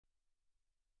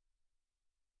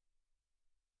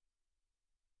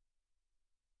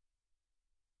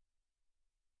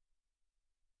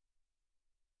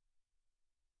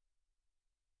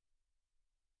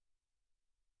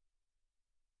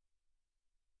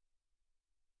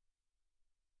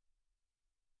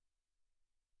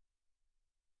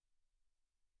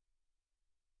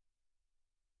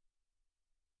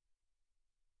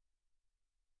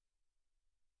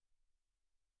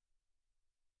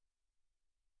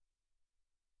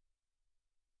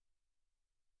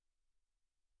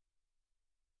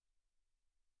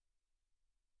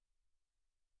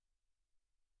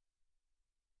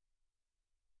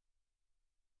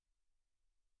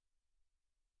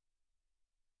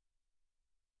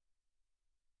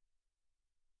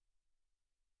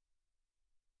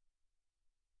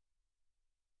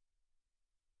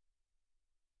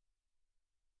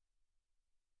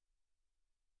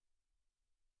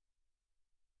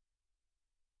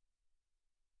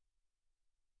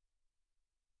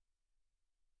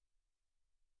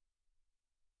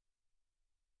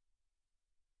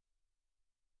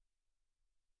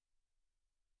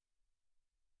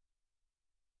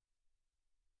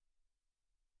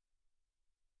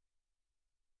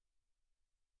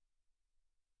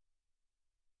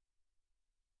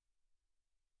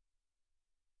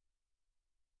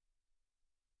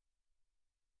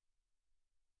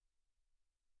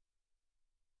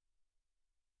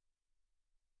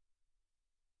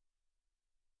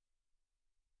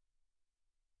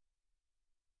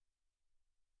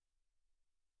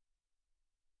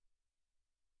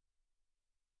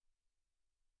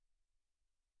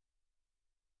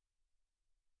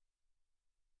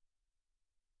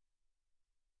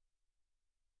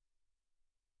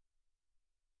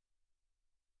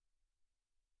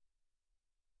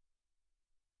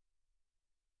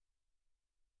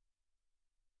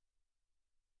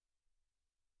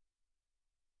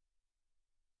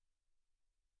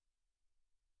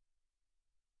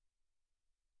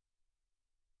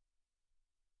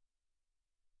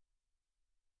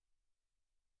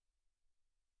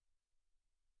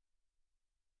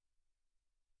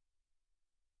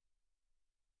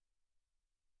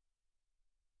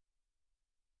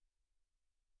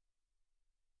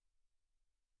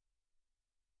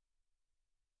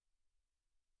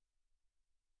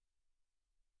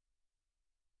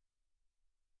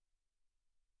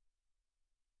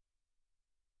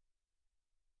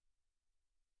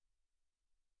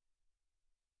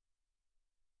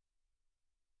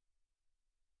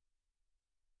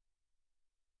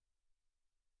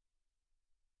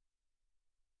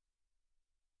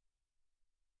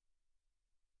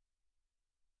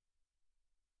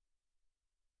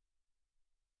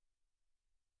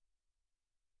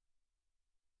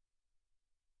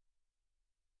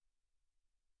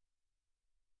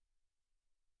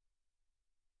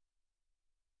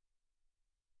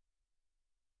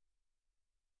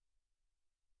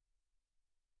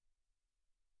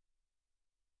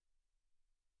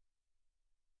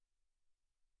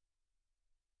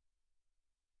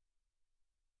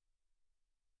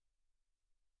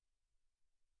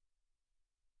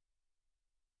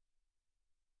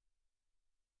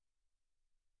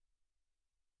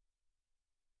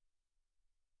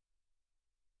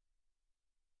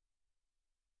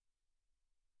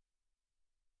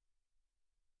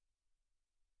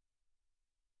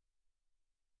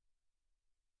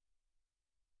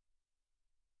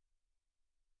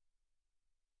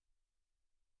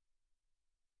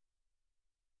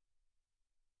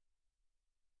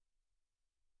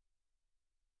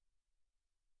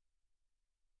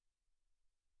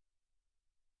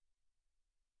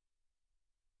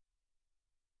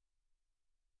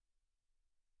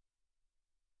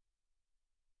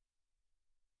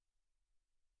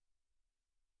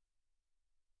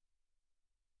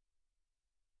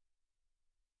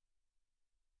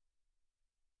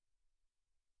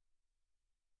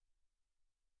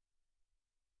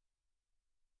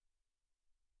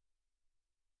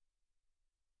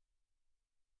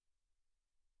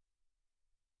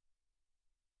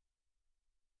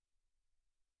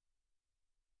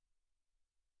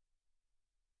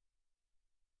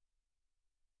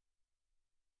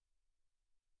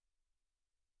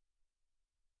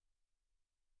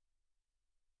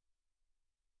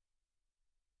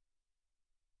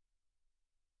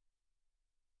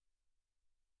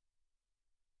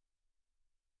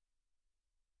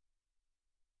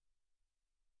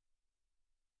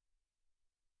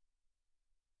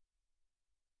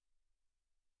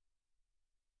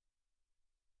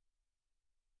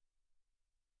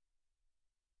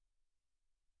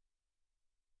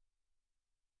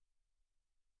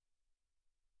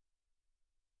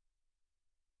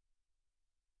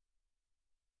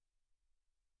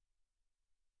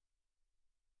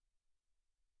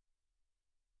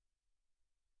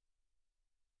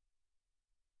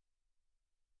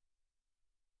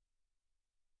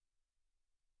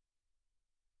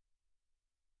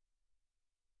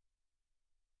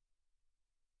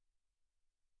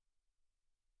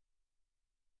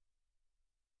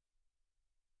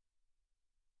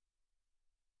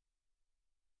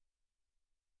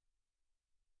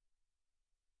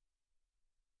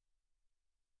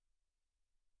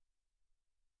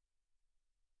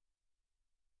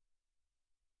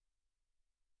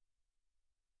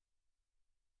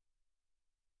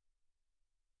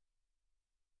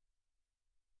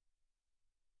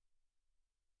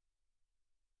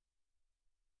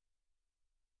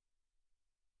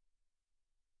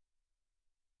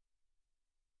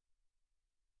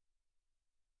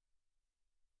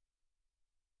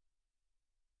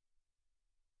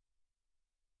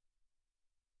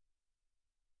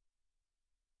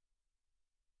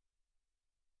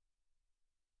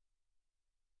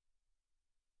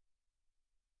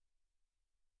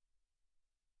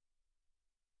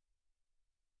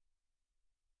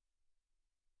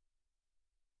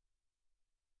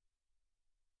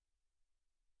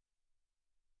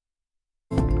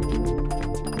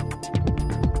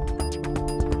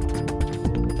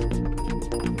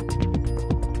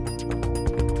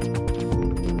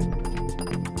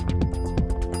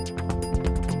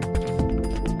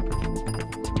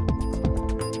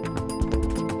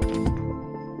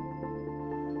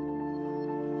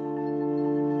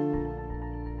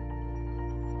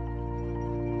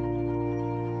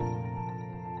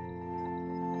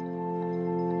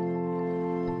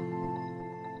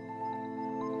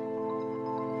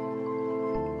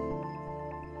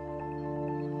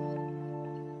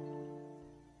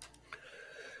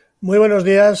Muy buenos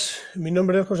días, mi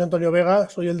nombre es José Antonio Vega,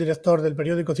 soy el director del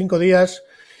periódico 5 Días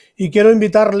y quiero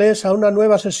invitarles a una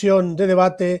nueva sesión de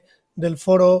debate del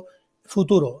Foro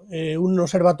Futuro, un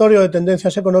observatorio de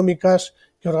tendencias económicas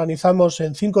que organizamos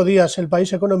en 5 días el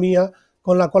país Economía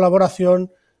con la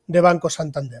colaboración de Banco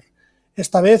Santander.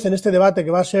 Esta vez, en este debate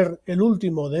que va a ser el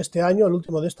último de este año, el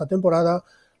último de esta temporada,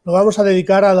 lo vamos a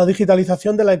dedicar a la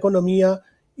digitalización de la economía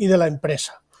y de la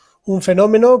empresa. Un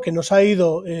fenómeno que nos ha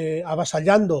ido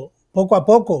avasallando poco a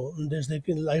poco desde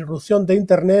la irrupción de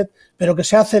Internet, pero que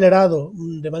se ha acelerado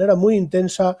de manera muy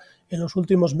intensa en los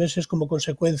últimos meses como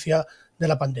consecuencia de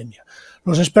la pandemia.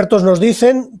 Los expertos nos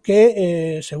dicen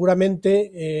que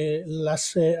seguramente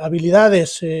las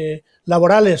habilidades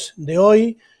laborales de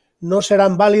hoy no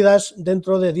serán válidas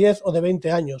dentro de 10 o de 20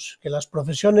 años, que las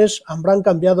profesiones habrán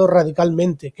cambiado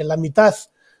radicalmente, que la mitad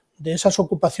de esas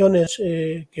ocupaciones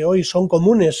que hoy son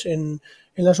comunes en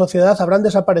la sociedad habrán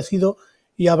desaparecido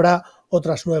y habrá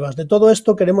otras nuevas. De todo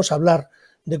esto queremos hablar,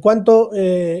 de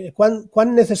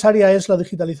cuán necesaria es la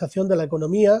digitalización de la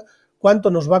economía,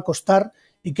 cuánto nos va a costar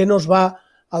y qué nos va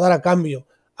a dar a cambio.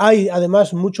 Hay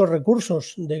además muchos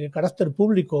recursos de carácter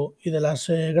público y de las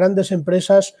grandes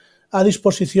empresas a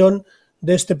disposición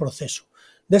de este proceso.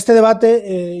 De este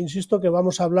debate, insisto que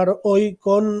vamos a hablar hoy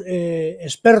con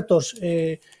expertos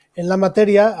en la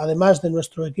materia, además de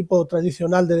nuestro equipo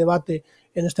tradicional de debate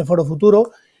en este Foro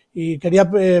Futuro, y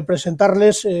quería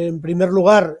presentarles en primer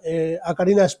lugar a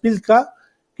Karina Spilka,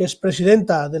 que es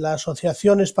presidenta de la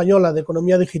Asociación Española de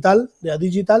Economía Digital, de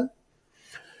Digital.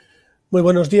 Muy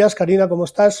buenos días, Karina, ¿cómo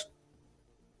estás?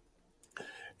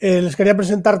 Les quería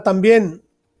presentar también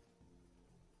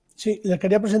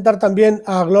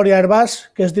a Gloria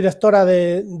Hervás, que es directora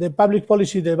de Public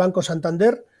Policy de Banco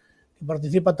Santander, que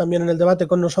participa también en el debate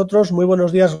con nosotros. Muy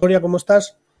buenos días, Gloria, ¿cómo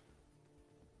estás?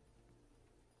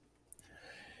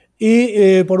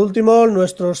 Y por último,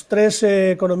 nuestros tres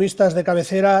economistas de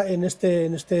cabecera en este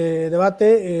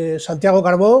debate, Santiago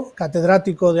Carbó,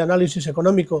 catedrático de Análisis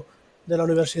Económico de la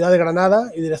Universidad de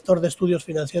Granada y director de Estudios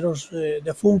Financieros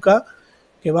de Funca,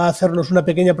 que va a hacernos una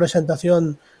pequeña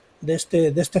presentación de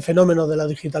este fenómeno de la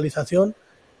digitalización,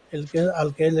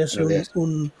 al que él es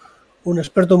un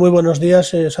experto. Muy buenos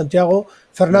días, Santiago.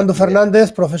 Fernando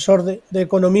Fernández, profesor de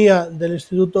Economía del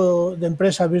Instituto de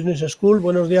Empresa Business School.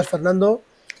 Buenos días, Fernando.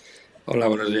 Hola,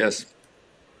 buenos días.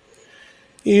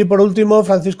 Y por último,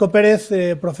 Francisco Pérez,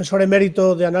 profesor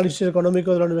emérito de Análisis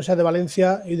Económico de la Universidad de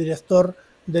Valencia y director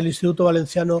del Instituto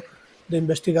Valenciano de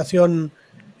Investigación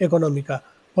Económica.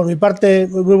 Por mi parte,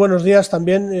 muy buenos días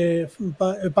también,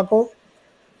 Paco.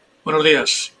 Buenos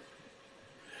días.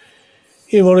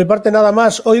 Y por mi parte nada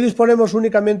más. Hoy disponemos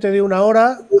únicamente de una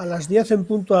hora. A las 10 en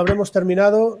punto habremos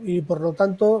terminado y por lo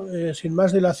tanto, sin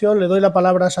más dilación, le doy la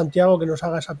palabra a Santiago que nos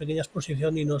haga esa pequeña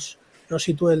exposición y nos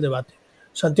sitúe el debate.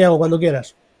 Santiago, cuando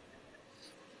quieras.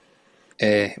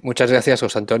 Muchas gracias,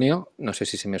 José Antonio. No sé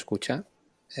si se me escucha.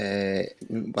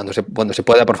 Cuando se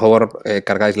pueda, por favor,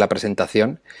 cargáis la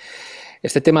presentación.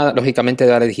 Este tema, lógicamente,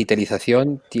 de la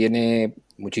digitalización tiene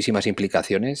muchísimas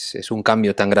implicaciones. Es un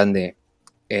cambio tan grande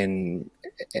en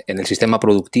el sistema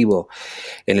productivo,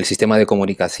 en el sistema de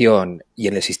comunicación y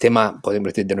en el sistema, podemos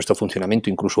decir, de nuestro funcionamiento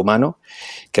incluso humano,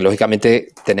 que lógicamente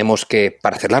tenemos que,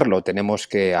 para cerrarlo, tenemos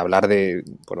que hablar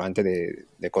probablemente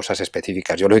de cosas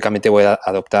específicas. Yo lógicamente voy a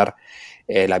adoptar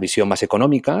la visión más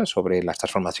económica sobre las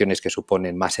transformaciones que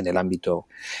suponen más en el ámbito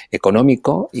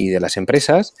económico y de las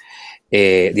empresas.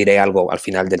 Diré algo al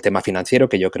final del tema financiero,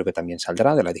 que yo creo que también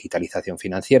saldrá, de la digitalización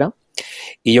financiera.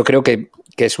 Y yo creo que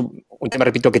es un tema,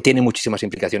 repito, que tiene muchísimas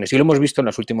implicaciones. Y lo hemos visto en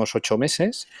los últimos 8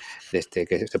 meses, desde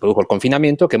que se produjo el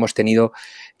confinamiento, que hemos tenido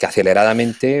que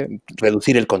aceleradamente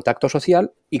reducir el contacto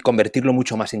social y convertirlo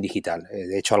mucho más en digital.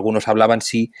 De hecho, algunos hablaban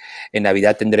si en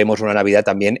Navidad tendremos una Navidad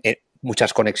también,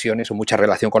 muchas conexiones o mucha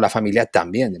relación con la familia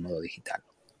también de modo digital.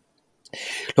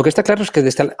 Lo que está claro es que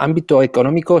desde el ámbito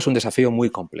económico es un desafío muy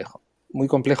complejo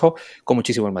con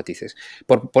muchísimos matices.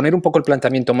 Por poner un poco el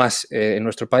planteamiento más en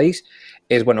nuestro país,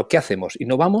 es, bueno, ¿qué hacemos?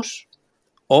 ¿Innovamos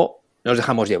o nos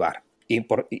dejamos llevar?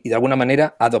 Y de alguna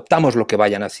manera adoptamos lo que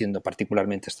vayan haciendo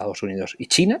particularmente Estados Unidos y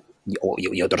China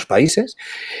y otros países,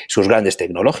 sus grandes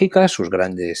tecnológicas, sus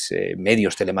grandes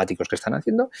medios telemáticos que están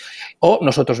haciendo, o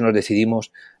nosotros nos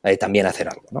decidimos también hacer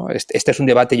algo, ¿no? Este es un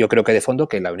debate, yo creo que de fondo,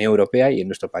 que en la Unión Europea y en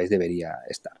nuestro país debería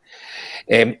estar.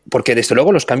 Porque desde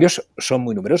luego los cambios son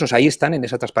muy numerosos. Ahí están en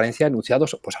esa transparencia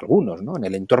enunciados pues algunos, ¿no? En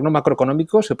el entorno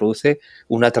macroeconómico se produce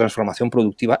una transformación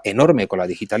productiva enorme con la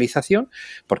digitalización,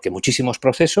 porque muchísimos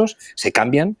procesos se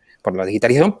cambian por la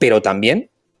digitalización, pero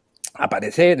también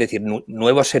aparece, es decir,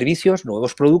 nuevos servicios,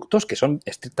 nuevos productos que son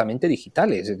estrictamente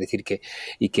digitales, es decir,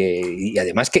 y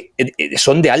además que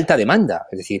son de alta demanda,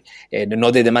 es decir,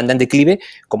 no de demanda en declive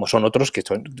como son otros que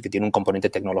tienen un componente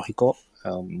tecnológico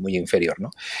muy inferior,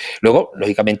 ¿no? Luego,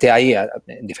 lógicamente, hay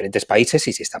en diferentes países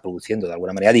y se está produciendo de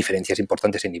alguna manera diferencias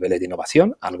importantes en niveles de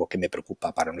innovación, algo que me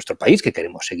preocupa para nuestro país, que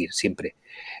queremos seguir siempre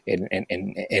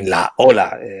en la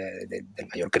ola del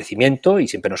mayor crecimiento y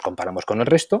siempre nos comparamos con el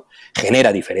resto,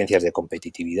 genera diferencias de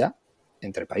competitividad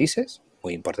entre países,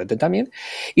 muy importante también,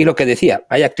 y lo que decía,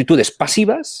 hay actitudes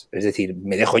pasivas, es decir,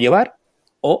 me dejo llevar,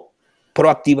 o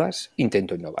proactivas,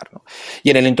 intento innovar, ¿no? Y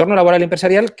en el entorno laboral y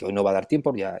empresarial, que hoy no va a dar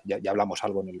tiempo, ya hablamos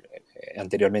algo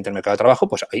anteriormente en el mercado de trabajo,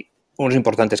 pues hay unos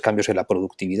importantes cambios en la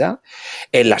productividad,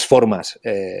 en las formas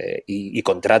y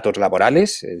contratos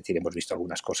laborales, es decir, hemos visto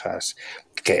algunas cosas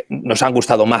que nos han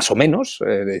gustado más o menos,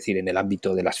 es decir, en el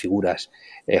ámbito de las figuras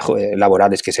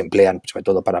laborales que se emplean, sobre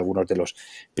todo para algunos de los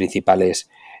principales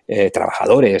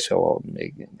trabajadores o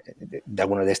de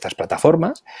algunas de estas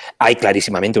plataformas. Hay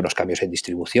clarísimamente unos cambios en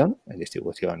distribución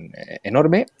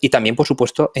enorme, y también, por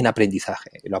supuesto, en aprendizaje.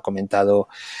 Lo ha comentado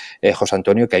José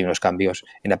Antonio, que hay unos cambios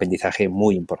en aprendizaje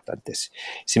muy importantes.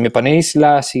 Si me ponéis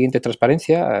la siguiente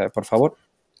transparencia, por favor.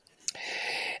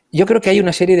 Yo creo que hay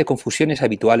una serie de confusiones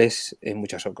habituales en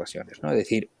muchas ocasiones, ¿no? Es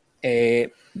decir,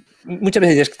 muchas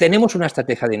veces tenemos una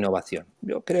estrategia de innovación.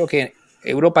 Yo creo que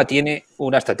Europa tiene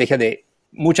una estrategia de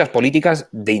muchas políticas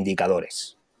de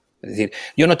indicadores. Es decir,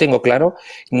 yo no tengo claro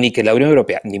ni que la Unión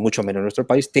Europea, ni mucho menos nuestro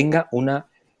país, tenga una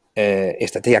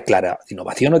estrategia clara de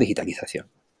innovación o digitalización.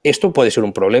 Esto puede ser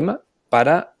un problema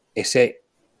para ese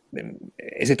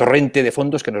torrente de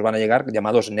fondos que nos van a llegar,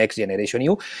 llamados Next Generation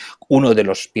EU. Uno de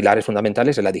los pilares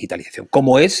fundamentales es la digitalización.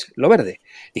 ¿Cómo es lo verde?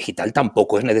 Digital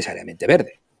tampoco es necesariamente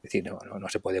verde. Es decir, no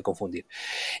se puede confundir.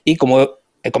 Y como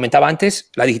comentaba antes,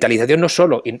 la digitalización no es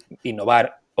solo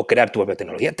innovar o crear tu propia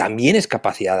tecnología, también es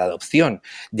capacidad de adopción,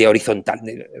 de horizontal,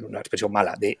 una expresión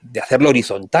mala, de hacerlo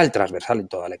horizontal, transversal en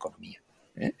toda la economía.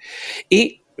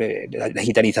 Y la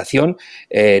digitalización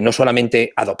no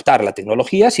solamente adoptar la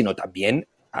tecnología, sino también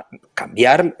a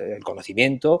cambiar el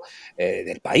conocimiento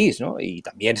del país, ¿no? Y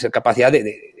también ser capacidad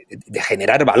de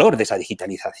generar valor de esa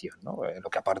digitalización, ¿no? Lo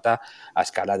que aporta a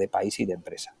escala de país y de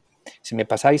empresa. Si me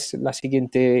pasáis la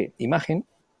siguiente imagen,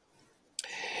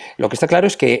 lo que está claro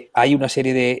es que hay una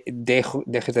serie de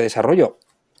ejes de desarrollo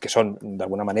que son, de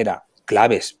alguna manera,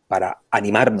 claves para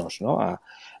animarnos, ¿no?, a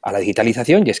la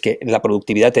digitalización, y es que en la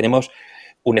productividad tenemos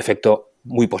un efecto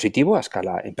muy positivo a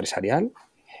escala empresarial.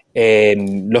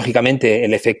 Lógicamente,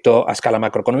 el efecto a escala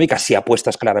macroeconómica, si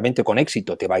apuestas claramente con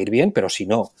éxito, te va a ir bien, pero si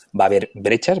no, va a haber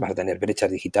brechas, vas a tener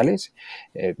brechas digitales,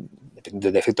 dependiendo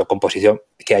del efecto de composición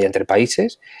que haya entre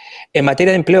países. En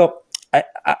materia de empleo,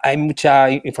 hay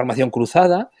mucha información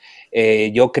cruzada.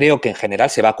 Yo creo que en general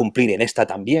se va a cumplir en esta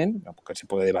también, porque se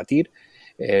puede debatir.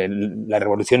 Las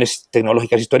revoluciones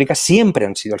tecnológicas históricas siempre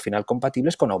han sido al final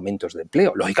compatibles con aumentos de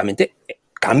empleo. Lógicamente,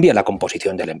 cambia la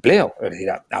composición del empleo. Es decir,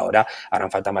 ahora harán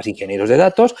falta más ingenieros de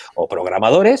datos o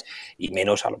programadores y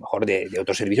menos, a lo mejor, de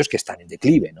otros servicios que están en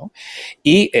declive, ¿no?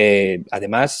 Y,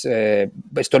 además,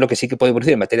 esto lo que sí que puede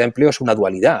producir en materia de empleo es una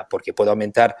dualidad, porque puede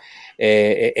aumentar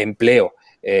empleo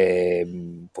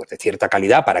pues de cierta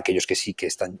calidad para aquellos que sí que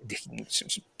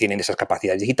tienen esas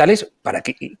capacidades digitales,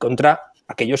 contra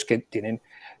aquellos que tienen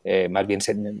más bien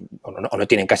o no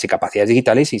tienen casi capacidades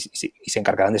digitales y se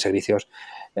encargarán de servicios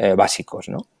básicos,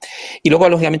 ¿no? Y luego,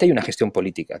 lógicamente, hay una gestión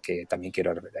política que también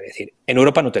quiero revelar. Es decir, en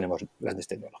Europa no tenemos grandes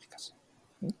tecnológicas.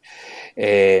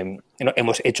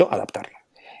 Hemos hecho adaptarla.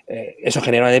 Eso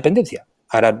genera una dependencia.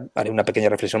 Ahora haré una pequeña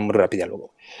reflexión muy rápida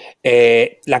luego.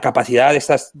 La capacidad de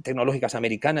estas tecnológicas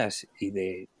americanas y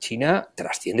de China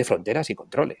trasciende fronteras y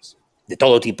controles. De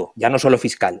todo tipo, ya no solo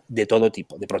fiscal, de todo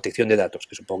tipo, de protección de datos,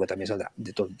 que supongo que también saldrá,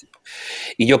 de todo tipo.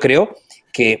 Y yo creo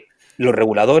que los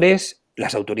reguladores,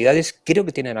 las autoridades, creo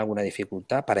que tienen alguna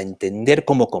dificultad para entender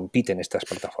cómo compiten estas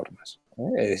plataformas.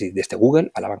 Es decir, desde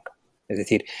Google a la banca. Es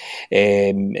decir,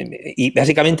 y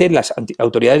básicamente las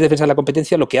autoridades de defensa de la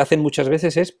competencia lo que hacen muchas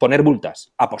veces es poner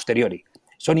multas a posteriori.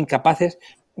 Son incapaces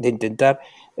de intentar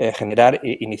generar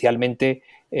inicialmente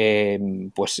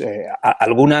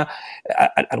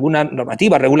alguna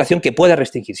normativa, regulación que pueda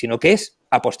restringir, sino que es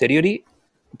a posteriori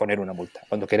poner una multa.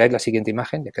 Cuando queráis la siguiente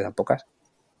imagen, ya quedan pocas.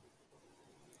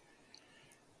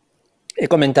 He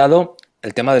comentado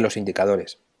el tema de los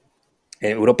indicadores.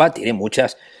 Europa tiene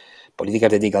muchas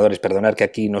políticas de indicadores, perdonad que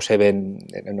aquí no se ven,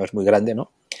 no es muy grande,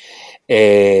 ¿no?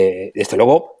 Desde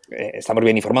luego, estamos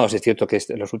bien informados. Es cierto que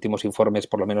los últimos informes,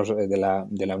 por lo menos de la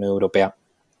Unión Europea,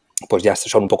 pues ya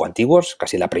son un poco antiguos,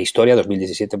 casi la prehistoria,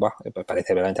 2017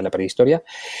 parece verdaderamente la prehistoria.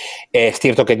 Es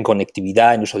cierto que en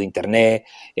conectividad, en uso de Internet,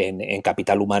 en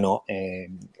capital humano,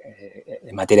 en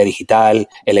materia digital,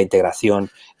 en la integración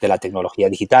de la tecnología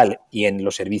digital y en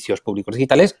los servicios públicos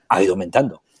digitales, ha ido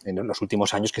aumentando en los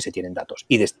últimos años que se tienen datos.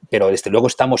 Pero desde luego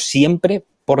estamos siempre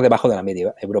por debajo de la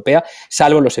media europea,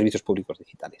 salvo en los servicios públicos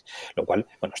digitales. Lo cual,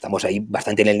 bueno, estamos ahí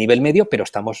bastante en el nivel medio, pero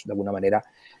estamos de alguna manera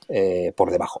por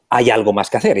debajo. Hay algo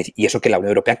más que hacer y eso que la Unión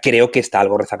Europea creo que está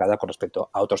algo rezagada con respecto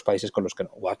a otros países con los que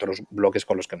o a otros bloques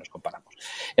con los que nos comparamos.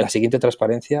 En la siguiente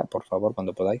transparencia, por favor,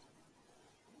 cuando podáis.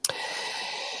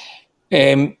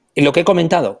 En lo que he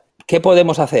comentado, ¿qué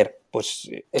podemos hacer?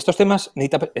 Pues estos temas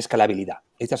necesitan escalabilidad,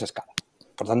 necesitas escala.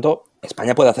 Por tanto,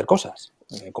 España puede hacer cosas,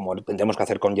 como tendremos que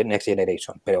hacer con Next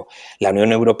Generation, pero la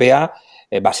Unión Europea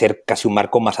va a ser casi un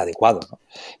marco más adecuado, ¿no?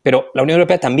 Pero la Unión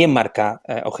Europea también marca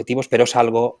objetivos, pero es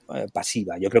algo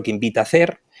pasiva. Yo creo que invita a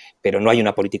hacer, pero no hay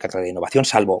una política clara de innovación,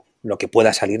 salvo lo que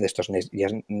pueda salir de estos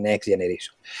Next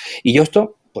Generation. Y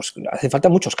esto, pues hace falta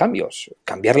muchos cambios,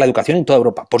 cambiar la educación en toda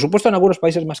Europa. Por supuesto, en algunos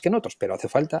países más que en otros, pero hace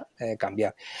falta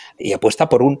cambiar. Y apuesta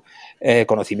por un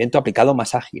conocimiento aplicado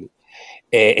más ágil.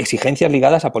 Exigencias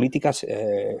ligadas a políticas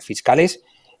fiscales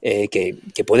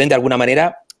que pueden de alguna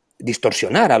manera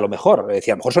distorsionar a lo mejor, es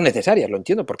decir, a lo mejor son necesarias, lo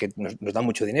entiendo, porque nos dan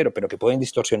mucho dinero, pero que pueden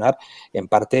distorsionar en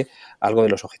parte algo de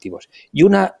los objetivos. Y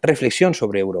una reflexión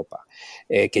sobre Europa,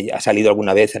 que ha salido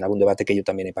alguna vez en algún debate que yo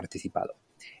también he participado.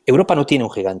 Europa no tiene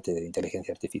un gigante de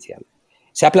inteligencia artificial.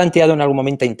 Se ha planteado en algún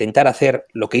momento intentar hacer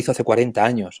lo que hizo hace 40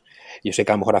 años, yo sé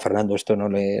que a lo mejor a Fernando esto no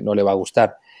le va a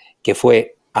gustar, que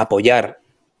fue apoyar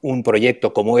un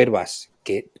proyecto como Airbus,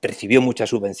 que recibió muchas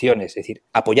subvenciones, es decir,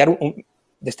 apoyar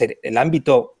desde el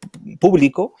ámbito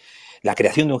público la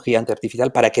creación de un gigante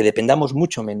artificial para que dependamos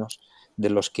mucho menos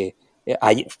de los que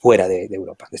hay fuera de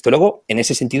Europa. Desde luego, en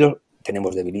ese sentido,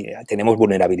 tenemos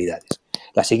vulnerabilidades.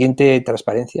 La siguiente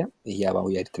transparencia, y ya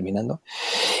voy a ir terminando.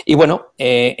 Y bueno,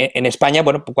 en España,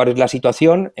 bueno, ¿cuál es la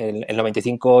situación? El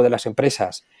 95% de las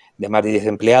empresas de más de 10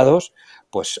 empleados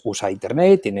pues usa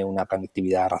Internet, tiene una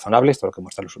conectividad razonable, esto es lo que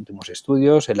muestran los últimos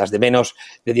estudios. En las de menos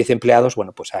de 10 empleados,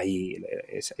 bueno, pues ahí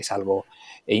es algo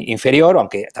inferior,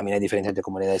 aunque también hay diferencias entre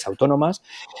comunidades autónomas.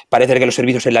 Parece que los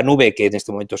servicios en la nube, que en este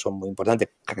momento son muy importantes,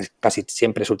 casi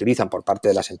siempre se utilizan por parte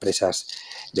de las empresas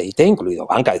de IT, incluido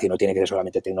banca, es decir, no tiene que ser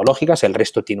solamente tecnológicas, el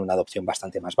resto tiene una adopción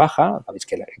bastante más baja. Sabéis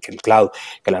que el cloud,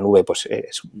 que la nube, pues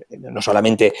no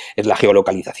solamente es la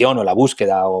geolocalización o la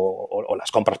búsqueda o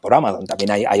las compras por Amazon,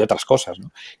 también hay otras cosas, ¿no?,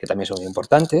 que también son muy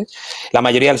importantes. La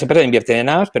mayoría de las empresas invierten en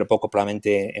apps, pero poco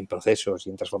probablemente en procesos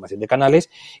y en transformación de canales,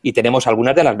 y tenemos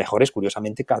algunas de las mejores,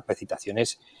 curiosamente,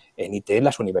 capacitaciones en IT en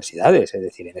las universidades, es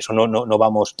decir, en eso no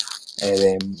vamos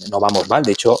mal,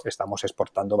 de hecho estamos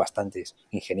exportando bastantes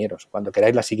ingenieros. Cuando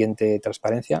queráis la siguiente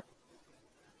transparencia.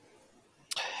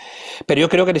 Pero yo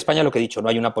creo que en España, lo que he dicho, no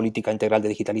hay una política integral de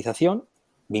digitalización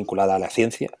vinculada a la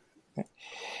ciencia.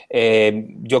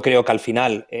 Yo creo que al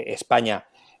final España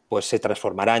pues se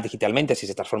transformará digitalmente si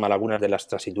se transforman algunas de las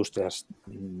otras industrias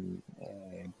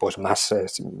pues más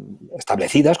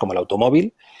establecidas, como el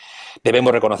automóvil.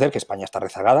 Debemos reconocer que España está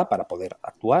rezagada para poder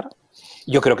actuar.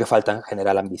 Yo creo que falta en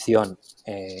general ambición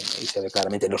y se ve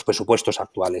claramente en los presupuestos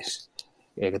actuales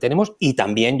que tenemos, y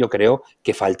también yo creo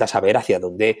que falta saber hacia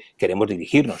dónde queremos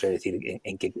dirigirnos, es decir,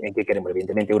 en qué queremos.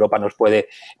 Evidentemente Europa nos puede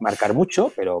marcar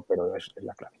mucho, pero es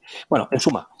la clave. Bueno, en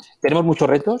suma, tenemos muchos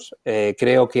retos.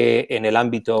 Creo que en el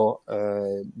ámbito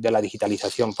de la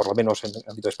digitalización, por lo menos en el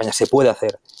ámbito de España, se puede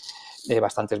hacer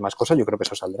bastantes más cosas. Yo creo que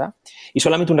eso saldrá. Y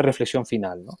solamente una reflexión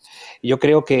final, ¿no? Yo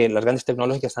creo que las grandes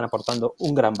tecnológicas están aportando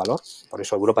un gran valor, por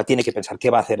eso Europa tiene que pensar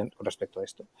qué va a hacer con respecto a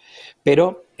esto.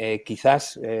 Pero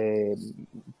quizás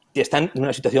están en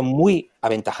una situación muy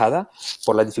aventajada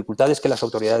por las dificultades que las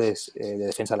autoridades de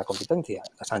defensa de la competencia,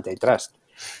 las antitrust,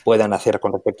 puedan hacer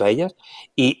con respecto a ellas,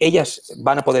 y ellas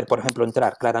van a poder, por ejemplo,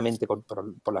 entrar claramente por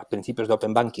los principios de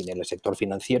Open Banking en el sector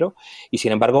financiero, y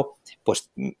sin embargo, pues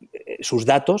sus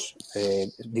datos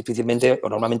difícilmente o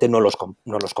normalmente no los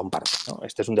comparten, ¿no?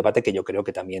 Este es un debate que yo creo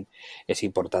que también es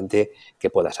importante que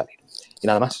pueda salir. Y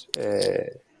nada más,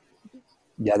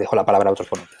 ya dejo la palabra a otros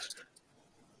ponentes.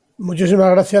 Muchísimas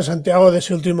gracias, Santiago, de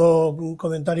ese último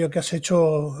comentario que has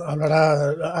hecho.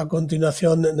 Hablará a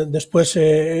continuación después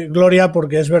Gloria,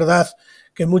 porque es verdad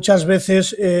que muchas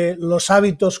veces los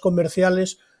hábitos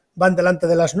comerciales van delante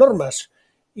de las normas,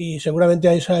 y seguramente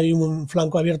hay un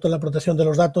flanco abierto en la protección de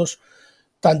los datos,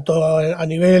 tanto a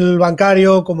nivel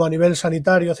bancario como a nivel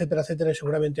sanitario, etcétera, etcétera, y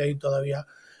seguramente hay todavía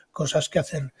cosas que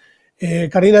hacer.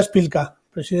 Carina Espilka,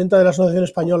 presidenta de la Asociación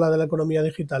Española de la Economía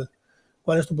Digital.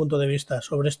 ¿Cuál es tu punto de vista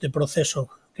sobre este proceso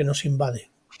que nos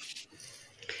invade?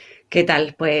 ¿Qué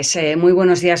tal? Pues muy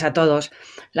buenos días a todos.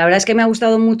 La verdad es que me ha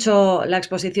gustado mucho la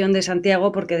exposición de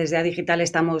Santiago porque desde A Digital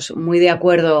estamos muy de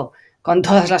acuerdo con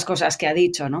todas las cosas que ha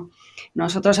dicho, ¿no?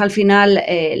 Nosotros al final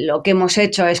lo que hemos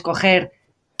hecho es coger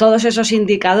todos esos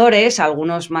indicadores,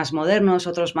 algunos más modernos,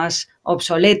 otros más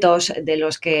obsoletos, de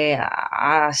los que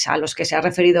a los que se ha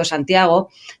referido Santiago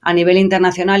a nivel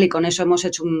internacional, y con eso hemos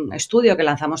hecho un estudio que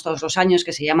lanzamos todos los años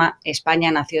que se llama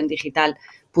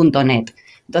españanaciondigital.net.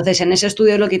 Entonces, en ese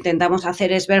estudio lo que intentamos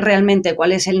hacer es ver realmente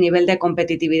cuál es el nivel de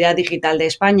competitividad digital de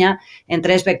España en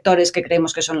 3 vectores que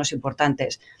creemos que son los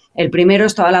importantes. El primero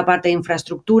es toda la parte de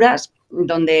infraestructuras,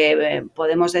 donde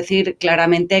podemos decir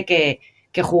claramente que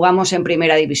jugamos en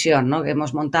primera división, ¿no? Que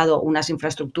hemos montado unas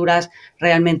infraestructuras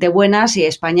realmente buenas y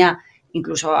España,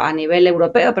 incluso a nivel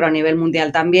europeo, pero a nivel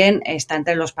mundial también, está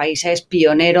entre los países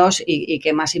pioneros y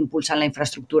que más impulsan la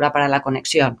infraestructura para la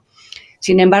conexión.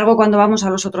 Sin embargo, cuando vamos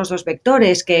a los otros 2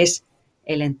 vectores, que es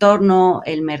el entorno,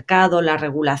 el mercado, la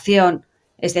regulación,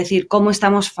 es decir, cómo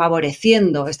estamos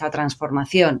favoreciendo esta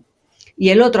transformación, y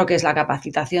el otro, que es la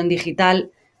capacitación digital,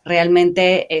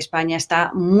 realmente España está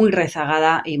muy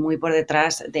rezagada y muy por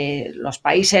detrás de los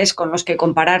países con los que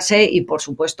compararse y, por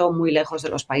supuesto, muy lejos de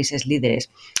los países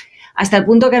líderes. Hasta el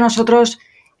punto que nosotros,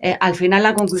 al final,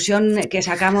 la conclusión que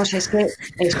sacamos es que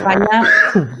España,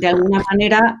 de alguna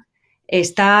manera,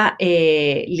 está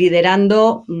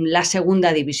liderando la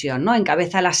segunda división, ¿no?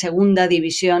 Encabeza la segunda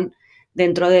división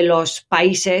dentro de los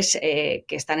países que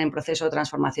están en proceso de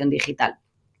transformación digital.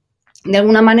 De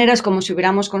alguna manera es como si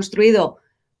hubiéramos construido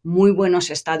muy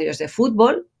buenos estadios de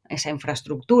fútbol, esa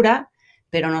infraestructura,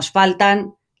 pero nos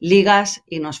faltan ligas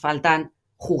y nos faltan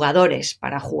jugadores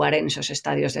para jugar en esos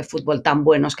estadios de fútbol tan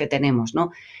buenos que tenemos,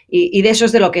 ¿no? Y de eso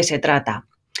es de lo que se trata.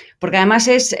 Porque además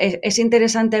es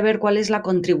interesante ver cuál es la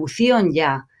contribución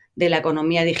ya de la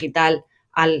economía digital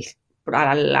a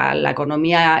la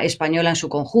economía española en su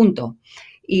conjunto.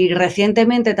 Y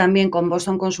recientemente también con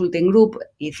Boston Consulting Group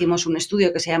hicimos un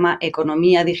estudio que se llama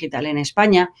Economía digital en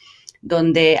España,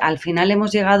 donde al final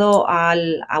hemos llegado a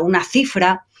una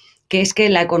cifra que es que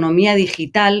la economía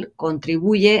digital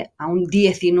contribuye a un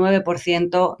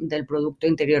 19% del Producto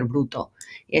Interior Bruto.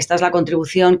 Y esta es la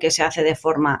contribución que se hace de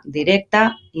forma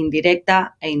directa,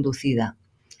 indirecta e inducida.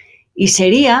 Y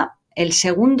sería el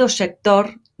segundo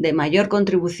sector de mayor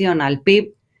contribución al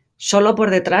PIB, solo por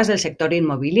detrás del sector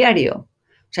inmobiliario.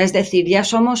 O sea, es decir, ya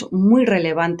somos muy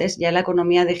relevantes, ya la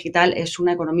economía digital es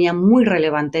una economía muy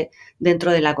relevante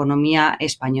dentro de la economía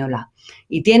española.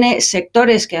 Y tiene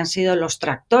sectores que han sido los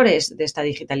tractores de esta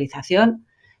digitalización,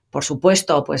 por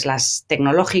supuesto, pues las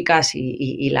tecnológicas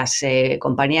y las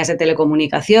compañías de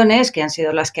telecomunicaciones, que han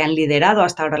sido las que han liderado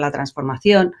hasta ahora la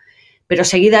transformación, pero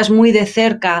seguidas muy de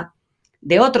cerca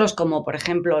de otros, como por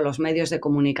ejemplo los medios de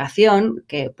comunicación,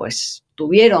 que pues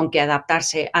tuvieron que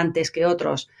adaptarse antes que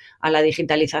otros a la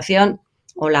digitalización,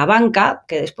 o la banca,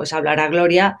 que después hablará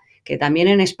Gloria, que también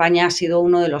en España ha sido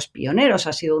uno de los pioneros,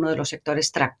 ha sido uno de los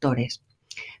sectores tractores.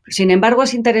 Sin embargo,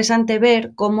 es interesante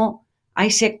ver cómo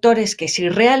hay sectores que, si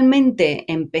realmente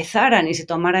empezaran y se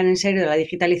tomaran en serio la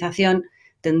digitalización,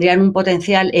 tendrían un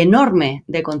potencial enorme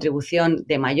de contribución,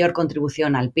 de mayor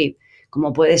contribución al PIB,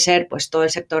 como puede ser pues todo el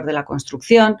sector de la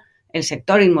construcción, el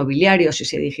sector inmobiliario si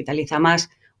se digitaliza más,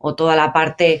 o toda la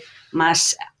parte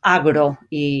más agro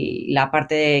y la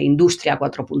parte de industria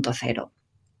 4.0.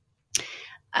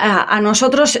 A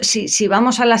nosotros, si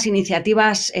vamos a las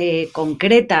iniciativas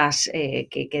concretas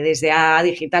que desde A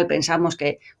Digital pensamos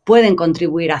que pueden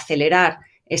contribuir a acelerar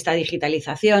esta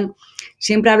digitalización,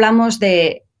 siempre hablamos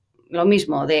de lo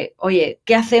mismo, de, oye,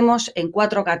 ¿qué hacemos en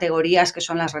 4 categorías que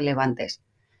son las relevantes?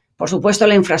 Por supuesto,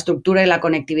 la infraestructura y la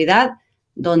conectividad,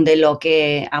 donde lo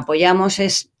que apoyamos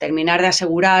es terminar de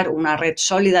asegurar una red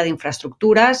sólida de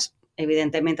infraestructuras.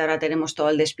 Evidentemente, ahora tenemos todo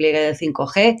el despliegue del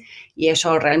 5G y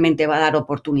eso realmente va a dar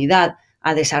oportunidad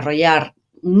a desarrollar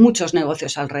muchos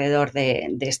negocios alrededor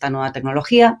de esta nueva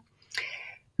tecnología.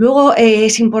 Luego,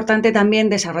 es importante también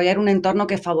desarrollar un entorno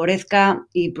que favorezca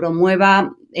y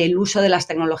promueva el uso de las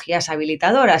tecnologías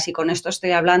habilitadoras. Y con esto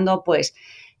estoy hablando, pues,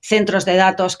 centros de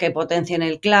datos que potencien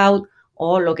el cloud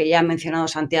o lo que ya ha mencionado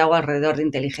Santiago alrededor de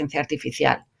inteligencia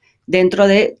artificial, dentro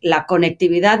de la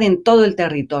conectividad en todo el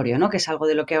territorio, ¿no? Que es algo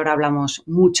de lo que ahora hablamos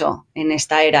mucho en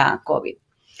esta era COVID.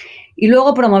 Y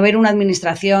luego promover una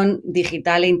administración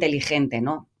digital e inteligente,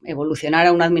 ¿no? Evolucionar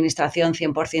a una administración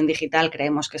 100% digital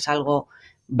creemos que es algo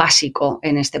básico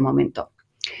en este momento.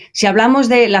 Si hablamos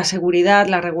de la seguridad,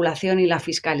 la regulación y la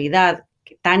fiscalidad,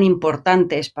 tan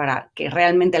importantes para que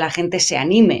realmente la gente se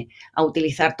anime a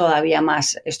utilizar todavía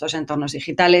más estos entornos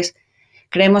digitales,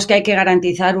 creemos que hay que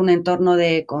garantizar un entorno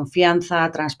de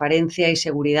confianza, transparencia y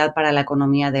seguridad para la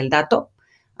economía del dato,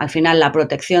 Al final, la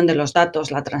protección de los datos,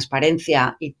 la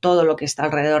transparencia y todo lo que está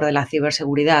alrededor de la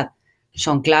ciberseguridad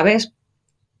son claves.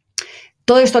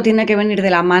 Todo esto tiene que venir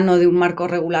de la mano de un marco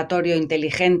regulatorio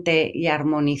inteligente y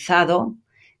armonizado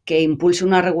que impulse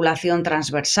una regulación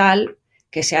transversal,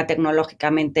 que sea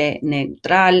tecnológicamente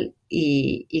neutral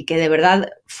y que de verdad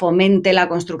fomente la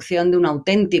construcción de un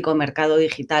auténtico mercado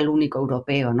digital único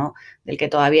europeo, ¿no? Del que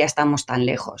todavía estamos tan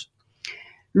lejos.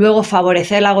 Luego,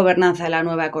 favorecer la gobernanza de la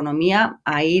nueva economía.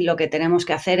 Ahí lo que tenemos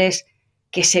que hacer es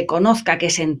que se conozca, que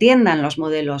se entiendan los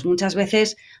modelos. Muchas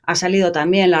veces ha salido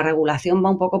también, la regulación va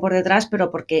un poco por detrás,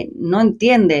 pero porque no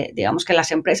entiende, digamos que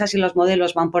las empresas y los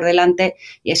modelos van por delante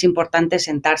y es importante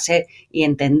sentarse y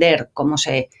entender cómo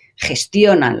se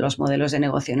gestionan los modelos de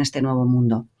negocio en este nuevo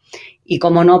mundo. Y,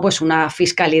 como no, pues una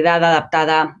fiscalidad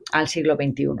adaptada al siglo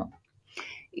XXI.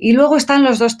 Y luego están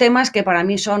los dos temas que para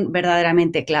mí son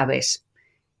verdaderamente claves.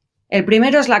 El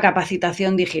primero es la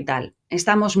capacitación digital.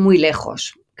 Estamos muy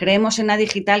lejos. Creemos en la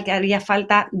digital que haría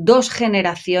falta 2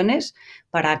 generaciones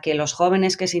para que los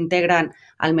jóvenes que se integran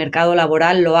al mercado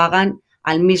laboral lo hagan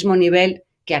al mismo nivel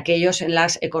que aquellos en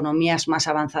las economías más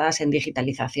avanzadas en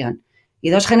digitalización. Y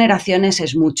 2 generaciones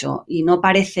es mucho y no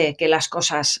parece que las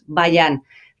cosas vayan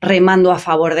remando a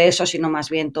favor de eso, sino más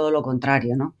bien todo lo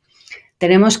contrario, ¿no?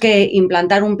 Tenemos que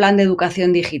implantar un plan de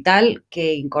educación digital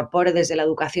que incorpore desde la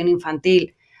educación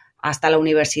infantil hasta la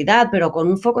universidad, pero con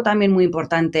un foco también muy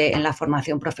importante en la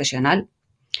formación profesional.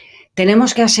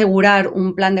 Tenemos que asegurar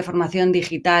un plan de formación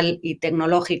digital y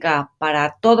tecnológica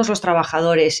para todos los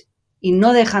trabajadores y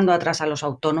no dejando atrás a los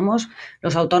autónomos.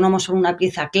 Los autónomos son una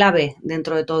pieza clave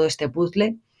dentro de todo este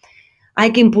puzzle.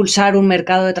 Hay que impulsar un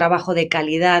mercado de trabajo de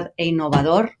calidad e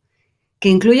innovador que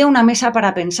incluya una mesa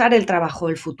para pensar el trabajo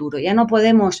del futuro. Ya no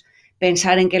podemos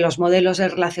pensar en que los modelos de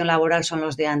relación laboral son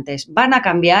los de antes. Van a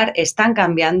cambiar, están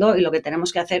cambiando y lo que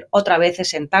tenemos que hacer otra vez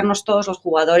es sentarnos todos los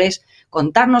jugadores,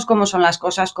 contarnos cómo son las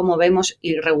cosas, cómo vemos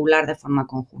y regular de forma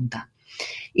conjunta.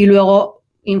 Y luego,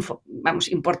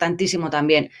 importantísimo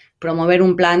también, promover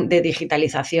un plan de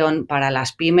digitalización para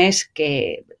las pymes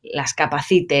que las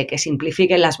capacite, que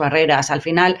simplifiquen las barreras. Al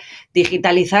final,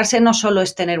 digitalizarse no solo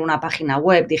es tener una página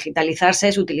web, digitalizarse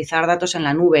es utilizar datos en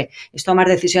la nube, es tomar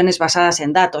decisiones basadas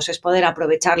en datos, es poder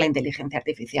aprovechar la inteligencia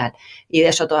artificial y de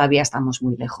eso todavía estamos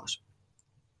muy lejos.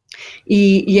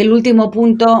 Y el último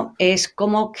punto es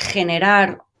cómo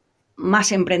generar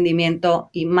más emprendimiento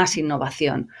y más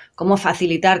innovación, cómo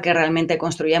facilitar que realmente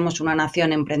construyamos una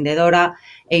nación emprendedora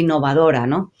e innovadora,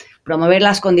 ¿no? Promover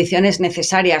las condiciones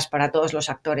necesarias para todos los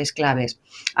actores claves.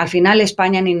 Al final,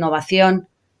 España en innovación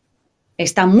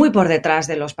está muy por detrás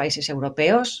de los países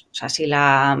europeos. O sea, si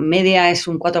la media es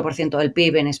un 4% del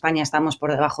PIB, en España estamos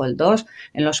por debajo del 2%.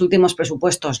 En los últimos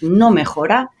presupuestos no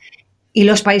mejora. Y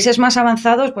los países más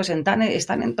avanzados pues están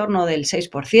en torno del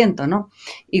 6%, ¿no?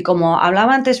 Y como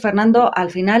hablaba antes Fernando, al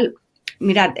final,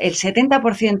 mirad, el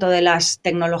 70% de las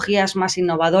tecnologías más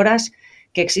innovadoras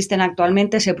que existen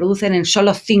actualmente se producen en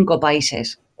solo 5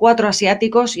 países, 4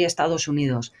 asiáticos y Estados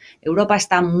Unidos. Europa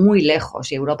está muy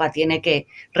lejos y Europa tiene que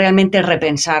realmente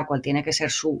repensar cuál tiene que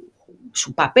ser su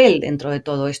papel dentro de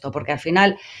todo esto, porque al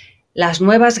final las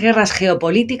nuevas guerras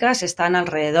geopolíticas están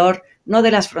alrededor no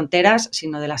de las fronteras,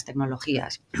 sino de las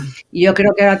tecnologías. Y yo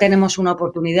creo que ahora tenemos una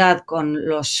oportunidad con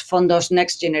los fondos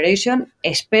Next Generation.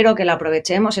 Espero que la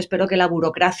aprovechemos, espero que la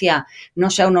burocracia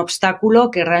no sea un obstáculo,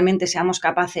 que realmente seamos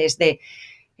capaces de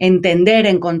entender,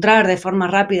 encontrar de forma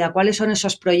rápida cuáles son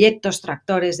esos proyectos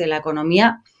tractores de la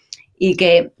economía y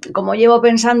que, como llevo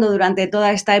pensando durante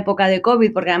toda esta época de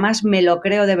COVID, porque además me lo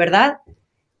creo de verdad,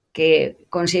 que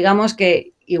consigamos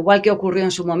que, igual que ocurrió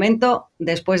en su momento,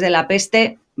 después de la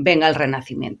peste, venga el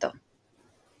renacimiento.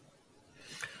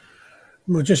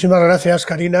 Muchísimas gracias,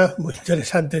 Karina. Muy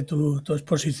interesante tu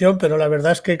exposición, pero la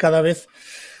verdad es que cada vez,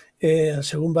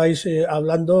 según vais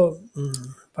hablando,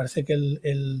 parece que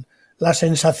la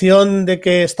sensación de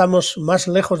que estamos más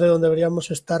lejos de donde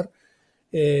deberíamos estar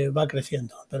va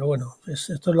creciendo. Pero bueno,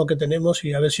 esto es lo que tenemos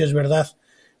y a ver si es verdad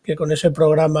que con ese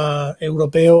programa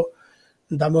europeo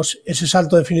damos ese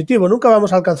salto definitivo. Nunca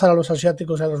vamos a alcanzar a los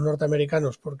asiáticos y a los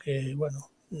norteamericanos porque, bueno,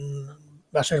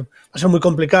 va a ser muy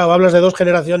complicado. Hablas de 2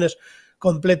 generaciones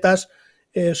completas,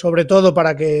 sobre todo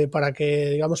para que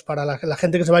digamos, para la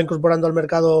gente que se va incorporando al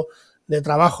mercado de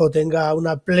trabajo tenga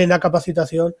una plena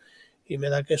capacitación, y me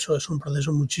da que eso es un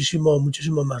proceso muchísimo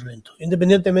más lento,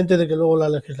 independientemente de que luego la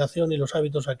legislación y los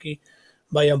hábitos aquí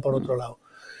vayan por otro lado.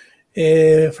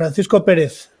 Francisco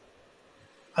Pérez,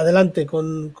 adelante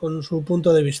con su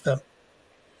punto de vista.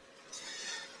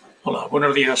 Hola,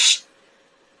 buenos días.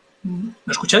 ¿Me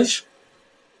escucháis?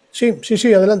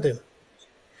 Sí, adelante.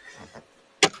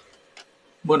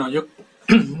 Bueno, yo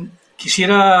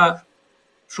Quisiera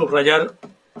subrayar,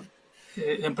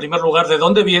 en primer lugar, de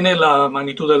dónde viene la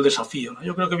magnitud del desafío, ¿no?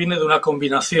 Yo creo que viene de una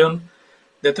combinación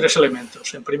de tres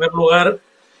elementos. En primer lugar,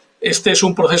 este es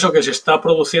un proceso que se está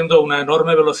produciendo a una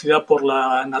enorme velocidad por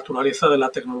la naturaleza de la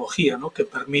tecnología, ¿no? Que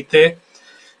permite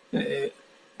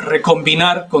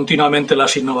recombinar continuamente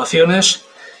las innovaciones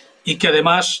y que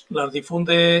además las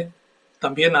difunde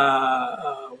también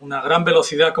a una gran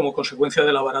velocidad como consecuencia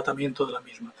del abaratamiento de la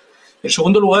misma. En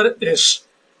segundo lugar, el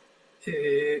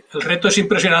reto es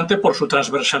impresionante por su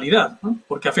transversalidad, ¿no?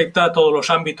 Porque afecta a todos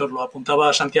los ámbitos, lo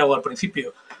apuntaba Santiago al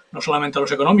principio, no solamente a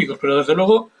los económicos, pero desde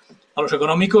luego a los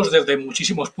económicos desde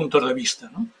muchísimos puntos de vista,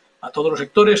 ¿no? A todos los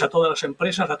sectores, a todas las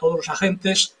empresas, a todos los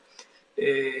agentes,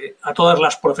 a todas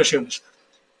las profesiones.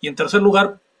 Y en tercer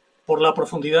lugar, por la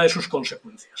profundidad de sus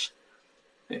consecuencias.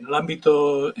 En el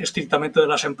ámbito estrictamente de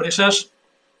las empresas,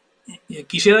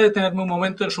 quisiera detenerme un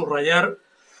momento en subrayar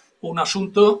un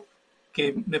asunto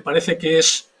que me parece que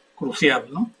es crucial,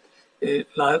 ¿no?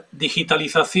 La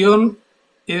digitalización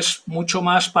es mucho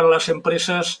más para las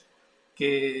empresas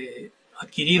que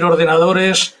adquirir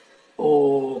ordenadores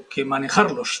o que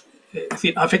manejarlos. Es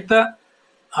decir, afecta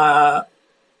a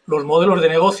los modelos de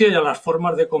negocio y a las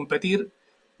formas de competir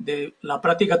de la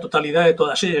práctica totalidad de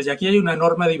todas ellas. Y aquí hay una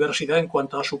enorme diversidad en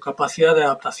cuanto a su capacidad de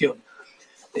adaptación.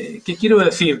 ¿Qué quiero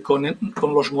decir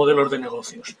con los modelos de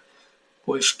negocios?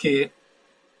 Pues que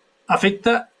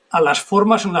afecta a las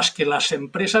formas en las que las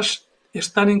empresas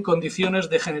están en condiciones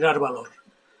de generar valor.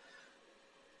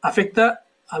 Afecta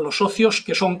a los socios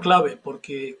que son clave,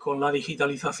 porque con la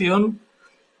digitalización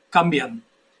cambian.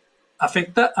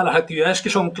 Afecta a las actividades que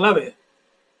son clave,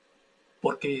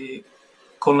 porque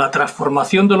con la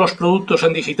transformación de los productos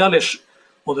en digitales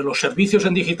o de los servicios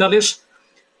en digitales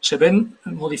se ven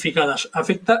modificadas.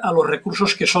 Afecta a los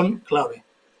recursos que son clave.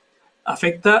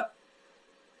 Afecta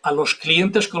a los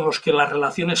clientes con los que la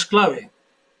relación es clave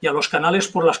y a los canales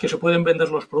por los que se pueden vender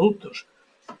los productos.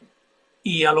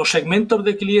 Y a los segmentos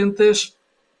de clientes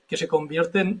que se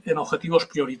convierten en objetivos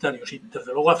prioritarios. Y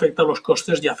desde luego afecta a los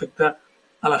costes y afecta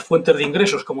a las fuentes de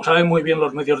ingresos, como saben muy bien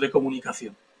los medios de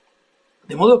comunicación.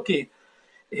 De modo que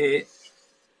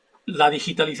la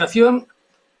digitalización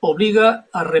obliga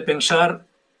a repensar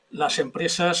las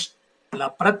empresas,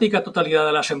 la práctica totalidad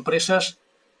de las empresas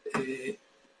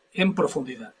en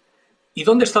profundidad. ¿Y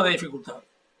dónde está la dificultad?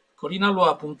 Corina lo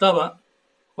apuntaba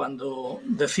cuando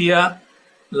decía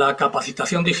la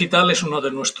capacitación digital es uno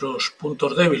de nuestros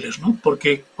puntos débiles, ¿no?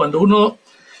 Porque cuando uno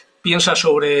piensa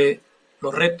sobre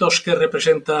los retos que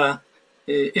representa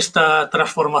esta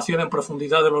transformación en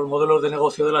profundidad de los modelos de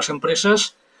negocio de las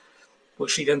empresas,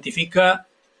 pues identifica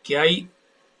que hay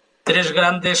tres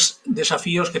grandes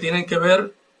desafíos que tienen que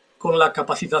ver con la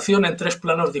capacitación en tres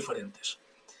planos diferentes.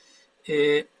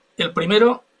 El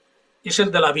primero es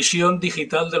el de la visión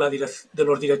digital de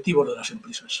los directivos de las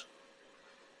empresas.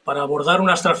 Para abordar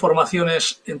unas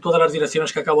transformaciones en todas las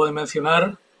direcciones que acabo de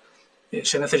mencionar,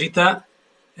 se necesita,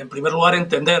 en primer lugar,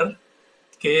 entender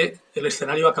que el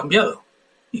escenario ha cambiado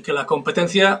y que la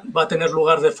competencia va a tener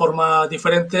lugar de forma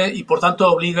diferente y, por tanto,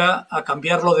 obliga a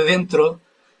cambiarlo de dentro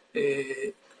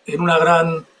con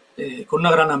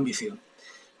una gran ambición.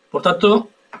 Por tanto,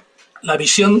 la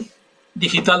visión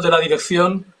digital de la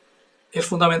dirección es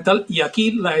fundamental y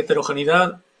aquí la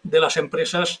heterogeneidad de las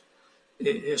empresas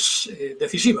es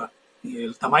decisiva y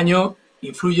el tamaño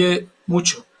influye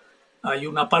mucho. Hay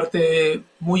una parte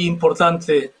muy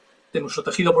importante de nuestro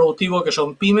tejido productivo que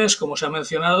son pymes, como se ha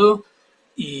mencionado,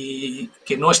 y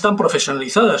que no están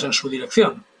profesionalizadas en su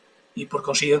dirección. Y por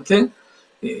consiguiente,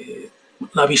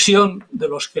 la visión de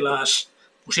los que las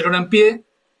pusieron en pie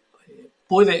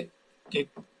puede que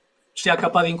sea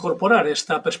capaz de incorporar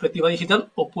esta perspectiva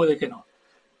digital o puede que no.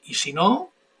 Y si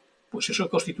no, pues eso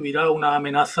constituirá una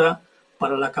amenaza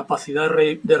para la capacidad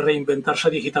de reinventarse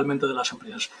digitalmente de las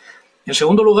empresas. En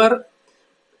segundo lugar,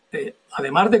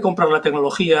 además de comprar la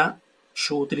tecnología,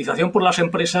 su utilización por las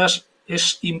empresas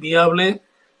es inviable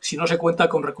si no se cuenta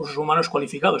con recursos humanos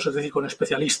cualificados, es decir, con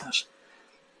especialistas.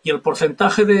 Y el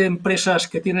porcentaje de empresas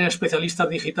que tienen especialistas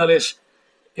digitales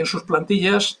en sus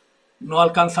plantillas no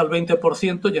alcanza el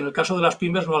 20% y en el caso de las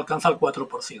pymes no alcanza el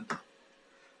 4%.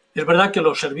 Es verdad que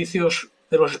los servicios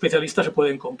de los especialistas se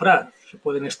pueden comprar, se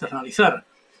pueden externalizar,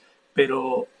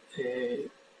 pero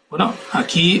bueno,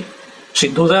 aquí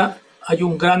sin duda hay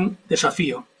un gran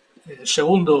desafío.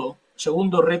 Segundo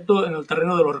reto en el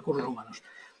terreno de los recursos humanos.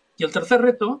 Y el tercer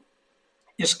reto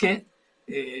es que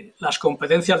las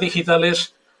competencias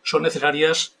digitales son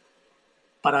necesarias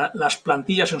para las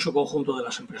plantillas en su conjunto de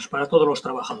las empresas, para todos los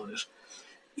trabajadores.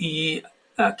 Y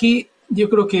aquí yo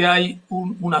creo que hay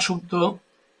un asunto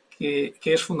que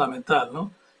es fundamental,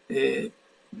 ¿no?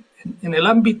 En el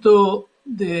ámbito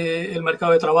del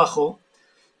mercado de trabajo,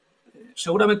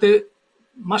 seguramente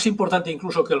más importante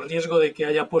incluso que el riesgo de que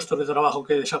haya puestos de trabajo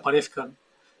que desaparezcan,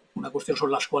 una cuestión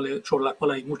sobre la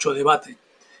cual hay mucho debate,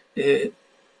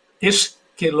 es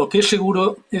que lo que es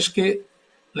seguro es que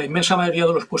la inmensa mayoría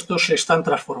de los puestos se están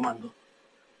transformando.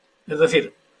 Es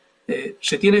decir,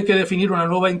 se tiene que definir una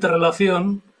nueva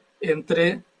interrelación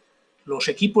entre los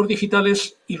equipos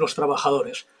digitales y los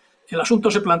trabajadores. El asunto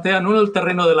se plantea no en el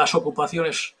terreno de las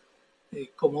ocupaciones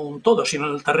como un todo, sino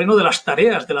en el terreno de las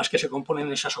tareas de las que se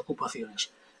componen esas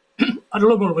ocupaciones. Ahora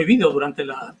lo hemos vivido durante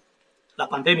la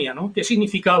pandemia, ¿no? ¿Qué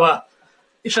significaba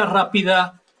esa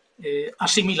rápida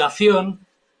asimilación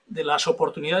de las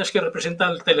oportunidades que representa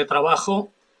el teletrabajo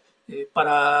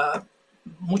para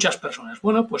muchas personas?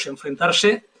 Bueno, pues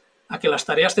enfrentarse a que las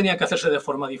tareas tenían que hacerse de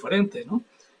forma diferente, ¿no?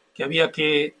 Que había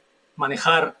que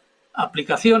manejar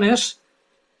aplicaciones,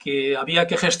 que había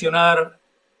que gestionar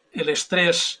el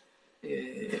estrés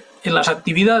en las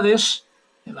actividades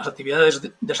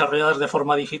desarrolladas de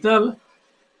forma digital,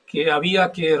 que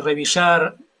había que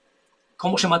revisar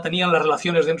cómo se mantenían las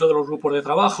relaciones dentro de los grupos de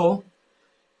trabajo,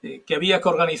 que había que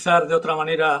organizar de otra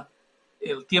manera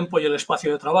el tiempo y el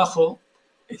espacio de trabajo,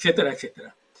 etcétera,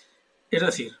 etcétera. Es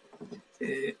decir,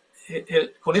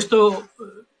 con esto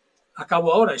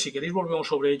acabo ahora y si queréis volvemos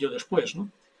sobre ello después, ¿no?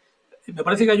 Me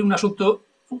parece que hay un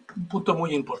punto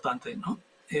muy importante, ¿no?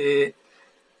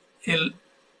 El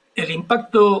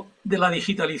impacto de la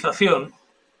digitalización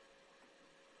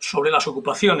sobre las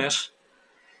ocupaciones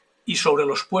y sobre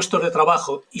los puestos de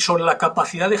trabajo y sobre la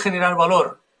capacidad de generar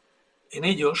valor en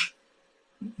ellos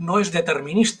no es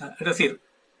determinista, es decir,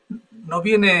 no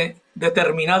viene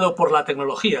determinado por la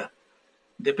tecnología,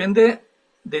 depende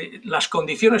de las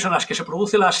condiciones en las que se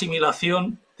produce la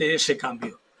asimilación de ese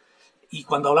cambio. Y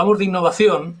cuando hablamos de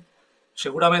innovación,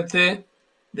 seguramente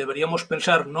deberíamos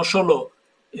pensar no solo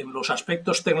en los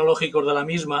aspectos tecnológicos de la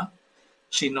misma,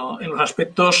 sino en los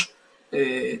aspectos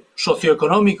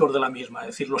socioeconómicos de la misma, es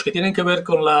decir, los que tienen que ver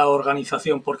con la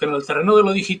organización, porque en el terreno de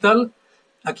lo digital,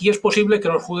 aquí es posible que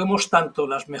nos juguemos tanto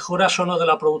las mejoras o no de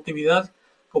la productividad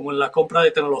como en la compra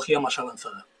de tecnología más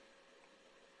avanzada.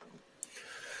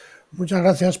 Muchas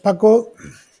gracias, Paco.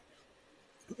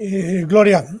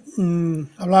 Gloria,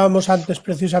 hablábamos antes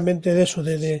precisamente de eso,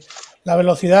 de la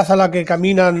velocidad a la que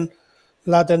caminan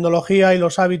la tecnología y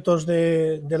los hábitos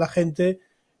de la gente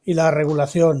y la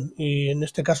regulación. Y en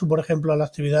este caso, por ejemplo, a la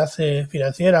actividad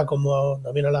financiera, como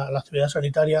también a la actividad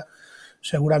sanitaria,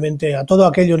 seguramente a todo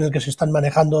aquello en el que se están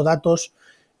manejando datos,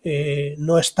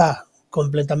 no está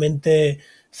completamente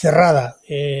cerrada.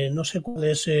 No sé cuál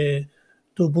es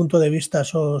tu punto de vista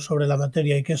sobre la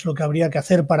materia y qué es lo que habría que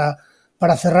hacer para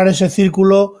cerrar ese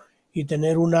círculo y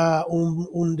tener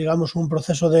digamos, un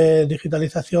proceso de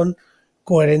digitalización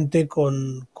coherente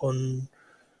con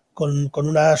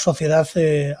una sociedad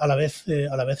a la vez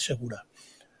segura.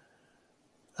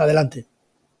 Adelante.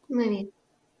 Muy bien.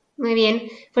 Muy bien,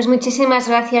 pues muchísimas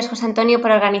gracias, José Antonio, por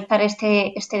organizar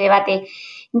este debate.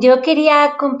 Yo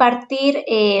quería compartir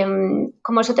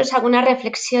con vosotros algunas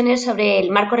reflexiones sobre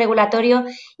el marco regulatorio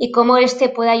y cómo este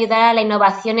puede ayudar a la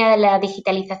innovación y a la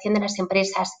digitalización de las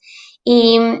empresas.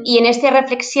 Y en esta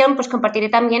reflexión pues compartiré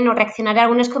también o reaccionaré a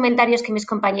algunos comentarios que mis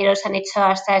compañeros han hecho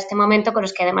hasta este momento, con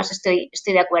los que además estoy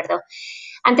de acuerdo.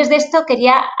 Antes de esto,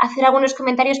 quería hacer algunos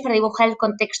comentarios para dibujar el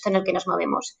contexto en el que nos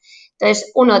movemos.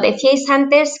 Entonces, decíais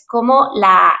antes cómo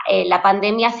la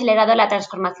pandemia ha acelerado la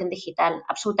transformación digital,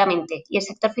 absolutamente, y el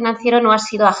sector financiero no ha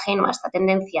sido ajeno a esta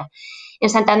tendencia.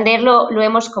 En Santander lo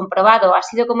hemos comprobado, ha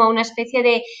sido como una especie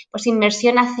de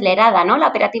inmersión acelerada, ¿no? La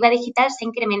operativa digital se ha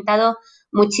incrementado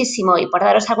muchísimo y por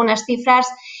daros algunas cifras,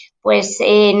 pues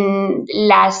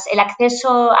el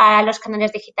acceso a los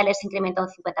canales digitales se incrementó un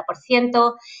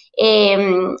 50%,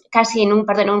 casi en un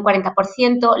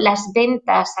 40%. Las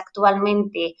ventas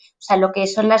actualmente, o sea, lo que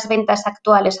son las ventas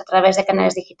actuales a través de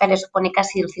canales digitales supone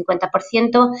casi un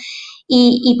 50%.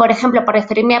 Y, por ejemplo, por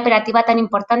referirme a operativa tan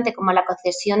importante como la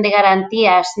concesión de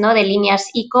garantías, ¿no?, de líneas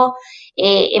ICO,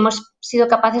 hemos sido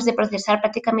capaces de procesar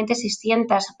prácticamente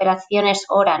 600 operaciones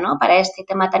hora, ¿no?, para este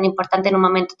tema tan importante en un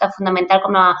momento tan fundamental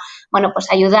como,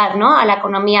 ayudar, ¿no?, a la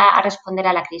economía a responder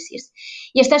a la crisis.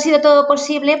 Y esto ha sido todo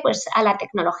posible, pues, a la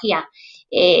tecnología.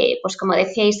 Pues como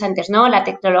decíais antes, ¿no?, la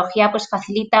tecnología pues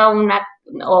facilita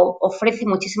o ofrece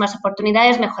muchísimas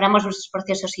oportunidades, mejoramos nuestros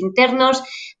procesos internos,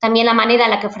 también la manera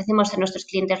en la que ofrecemos a nuestros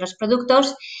clientes los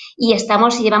productos y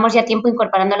llevamos ya tiempo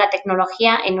incorporando la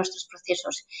tecnología en nuestros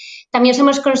procesos. También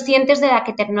somos conscientes de la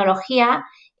que tecnología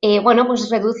bueno, pues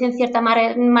reduce en cierta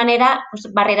manera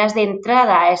pues barreras de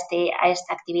entrada a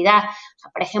esta actividad. O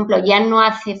sea, por ejemplo, ya no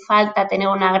hace falta tener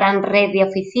una gran red de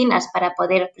oficinas para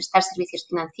poder prestar servicios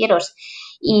financieros.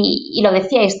 Y lo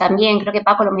decíais también, creo que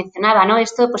Paco lo mencionaba, ¿no?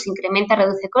 Esto pues incrementa,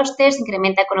 reduce costes,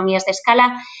 incrementa economías de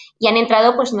escala y han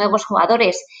entrado pues nuevos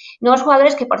jugadores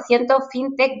que, por cierto,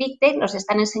 FinTech, Big Tech nos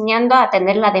están enseñando a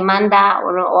atender la demanda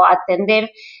o a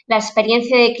atender la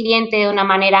experiencia de cliente de una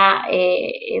manera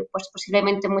pues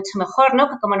posiblemente mucho mejor, ¿no?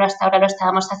 Que como hasta ahora lo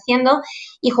estábamos haciendo,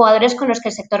 y jugadores con los que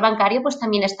el sector bancario pues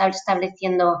también está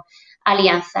estableciendo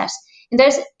alianzas.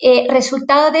 Entonces,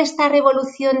 resultado de esta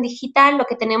revolución digital, lo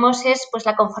que tenemos es pues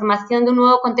la conformación de un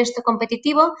nuevo contexto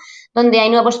competitivo donde hay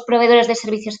nuevos proveedores de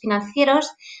servicios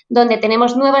financieros, donde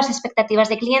tenemos nuevas expectativas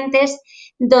de clientes,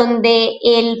 donde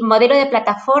el modelo de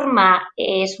plataforma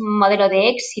es un modelo de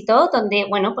éxito, donde,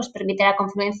 bueno, pues permite la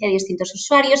confluencia de distintos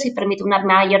usuarios y permite una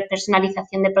mayor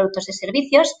personalización de productos y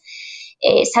servicios.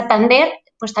 Santander,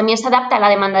 pues también se adapta a la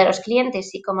demanda de los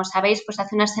clientes y, como sabéis, pues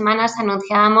hace unas semanas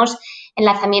anunciábamos el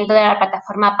lanzamiento de la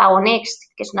plataforma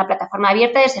PagoNext, que es una plataforma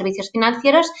abierta de servicios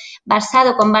financieros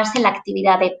con base en la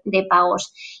actividad de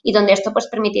pagos y donde esto pues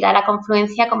permitirá la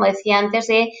confluencia, como decía antes,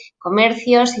 de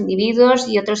comercios, individuos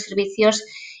y otros servicios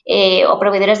o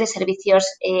proveedores de servicios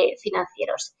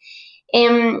financieros.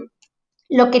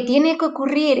 Lo que tiene que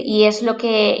ocurrir, y es lo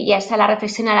que ya está la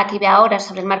reflexión a la que iba ahora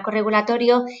sobre el marco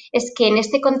regulatorio, es que en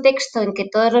este contexto en que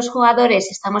todos los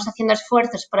jugadores estamos haciendo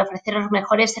esfuerzos por ofrecer los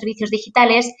mejores servicios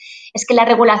digitales, es que la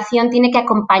regulación tiene que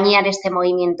acompañar este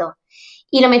movimiento.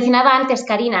 Y lo mencionaba antes,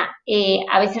 Karina,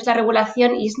 a veces la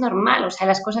regulación, y es normal, o sea,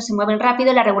 las cosas se mueven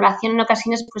rápido, la regulación en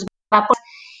ocasiones pues va por...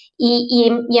 Y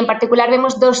en particular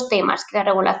vemos dos temas que la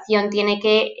regulación tiene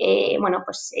que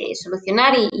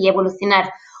solucionar y evolucionar.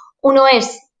 Uno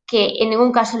es que en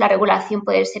ningún caso la regulación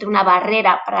puede ser una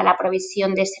barrera para la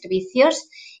provisión de servicios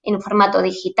en formato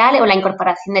digital o la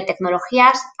incorporación de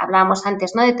tecnologías. Hablábamos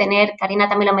antes, ¿no?, de tener, Karina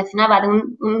también lo mencionaba, de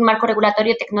un marco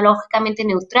regulatorio tecnológicamente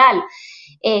neutral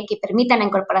que permita la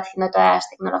incorporación de todas las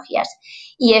tecnologías.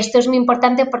 Y esto es muy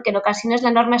importante porque en ocasiones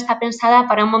la norma está pensada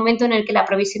para un momento en el que la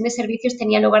provisión de servicios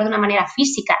tenía lugar de una manera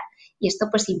física. Y esto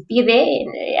pues impide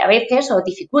a veces o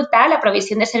dificulta la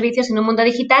provisión de servicios en un mundo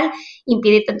digital,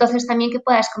 impide entonces también que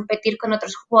puedas competir con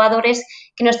otros jugadores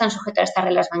que no están sujetos a estas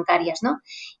reglas bancarias, ¿no?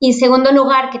 Y en segundo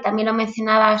lugar, que también lo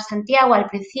mencionaba Santiago al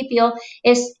principio,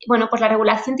 es, bueno, pues la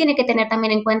regulación tiene que tener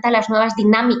también en cuenta las nuevas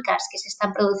dinámicas que se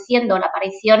están produciendo, la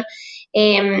aparición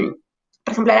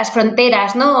por ejemplo, las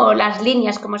fronteras, ¿no?, o las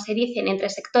líneas, como se dicen, entre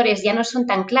sectores ya no son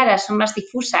tan claras, son más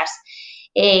difusas.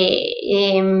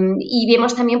 Y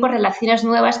vemos también por relaciones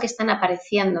nuevas que están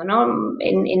apareciendo, ¿no?,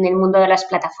 en el mundo de las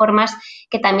plataformas,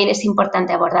 que también es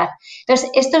importante abordar. Entonces,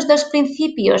 estos dos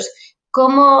principios,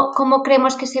 ¿cómo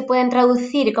creemos que se pueden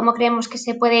traducir y cómo creemos que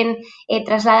se pueden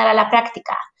trasladar a la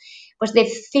práctica? Pues de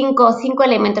cinco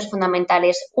elementos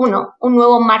fundamentales. Uno, un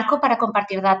nuevo marco para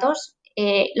compartir datos.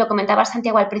 Lo comentaba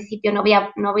Santiago al principio, no voy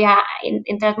a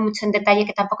entrar mucho en detalle,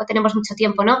 que tampoco tenemos mucho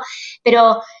tiempo, ¿no?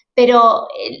 Pero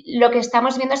lo que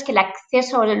estamos viendo es que el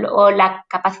acceso o la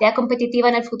capacidad competitiva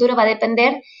en el futuro va a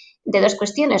depender de dos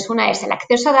cuestiones. Una es el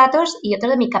acceso a datos y otra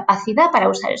de mi capacidad para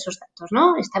usar esos datos,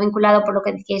 ¿no? Está vinculado, por lo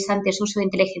que decíais antes, uso de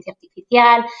inteligencia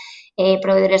artificial,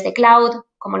 proveedores de cloud,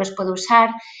 cómo los puedo usar.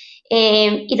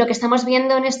 Y lo que estamos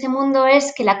viendo en este mundo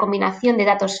es que la combinación de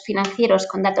datos financieros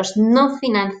con datos no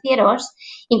financieros,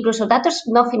 incluso datos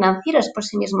no financieros por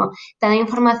sí mismo, te da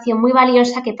información muy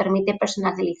valiosa que permite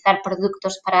personalizar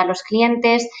productos para los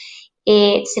clientes,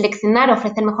 seleccionar,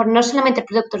 ofrecer mejor no solamente el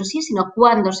producto en sí, sino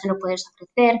cuándo se lo puedes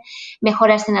ofrecer,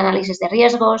 mejoras en análisis de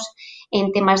riesgos,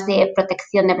 en temas de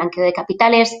protección de blanqueo de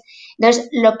capitales. Entonces,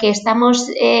 lo que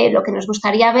nos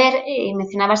gustaría ver,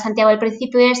 mencionaba Santiago al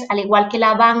principio, es, al igual que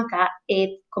la banca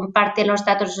comparte los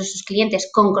datos de sus clientes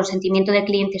con consentimiento del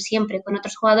cliente siempre con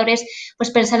otros jugadores, pues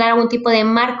pensar en algún tipo de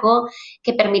marco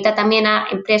que permita también a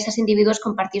empresas e individuos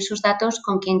compartir sus datos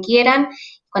con quien quieran,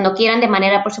 cuando quieran, de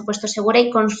manera, por supuesto, segura y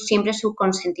con siempre su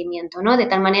consentimiento, ¿no? De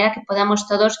tal manera que podamos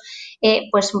todos,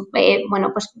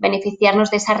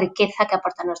 beneficiarnos de esa riqueza que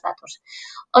aportan los datos.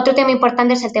 Otro tema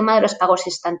importante es el tema de los pagos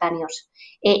instantáneos.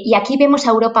 Y aquí vemos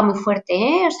a Europa muy fuerte,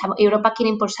 ¿eh? O sea, Europa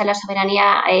quiere impulsar la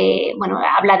soberanía,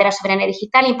 habla de la soberanía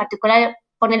digital y en particular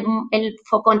pone el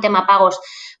foco en tema pagos.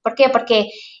 ¿Por qué? Porque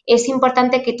es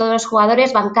importante que todos los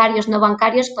jugadores, bancarios, no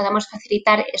bancarios, podamos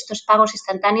facilitar estos pagos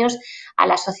instantáneos a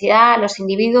la sociedad, a los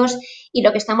individuos, y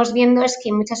lo que estamos viendo es que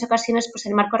en muchas ocasiones pues,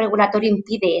 el marco regulatorio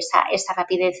impide esa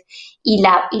rapidez y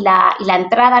la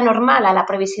entrada normal a la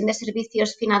provisión de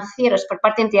servicios financieros por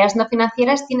parte de entidades no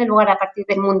financieras tiene lugar a partir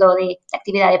del mundo de la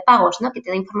actividad de pagos, ¿no? Que te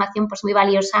da información pues, muy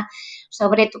valiosa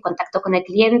sobre tu contacto con el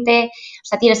cliente, o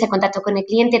sea, tienes el contacto con el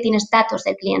cliente, tienes datos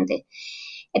del cliente.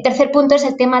 El tercer punto es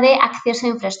el tema de acceso a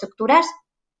infraestructuras.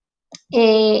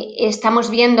 Estamos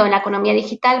viendo en la economía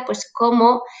digital pues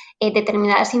cómo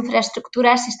determinadas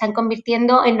infraestructuras se están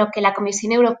convirtiendo en lo que la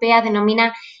Comisión Europea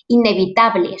denomina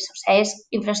inevitables, o sea, es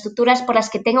infraestructuras por las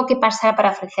que tengo que pasar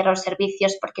para ofrecer los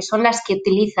servicios porque son las que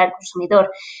utiliza el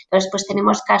consumidor. Entonces, pues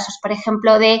tenemos casos, por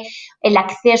ejemplo, de el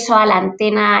acceso a la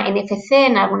antena NFC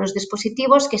en algunos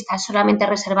dispositivos que está solamente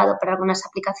reservado para algunas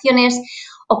aplicaciones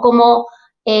o como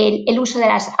el uso de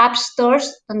las App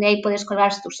Stores, donde ahí puedes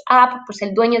colgar tus apps, pues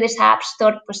el dueño de esa App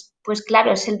Store, pues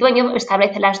claro, es el dueño,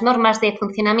 establece las normas de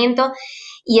funcionamiento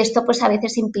y esto pues a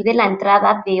veces impide la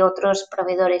entrada de otros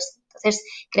proveedores. Entonces,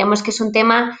 creemos que es un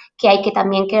tema que hay que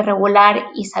también que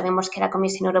regular y sabemos que la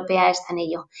Comisión Europea está en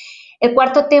ello. El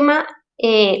cuarto tema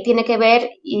tiene que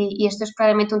ver, y esto es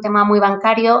probablemente un tema muy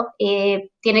bancario,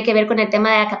 tiene que ver con el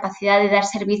tema de la capacidad de dar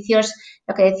servicios,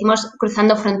 lo que decimos,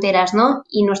 cruzando fronteras, ¿no?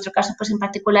 Y en nuestro caso, pues en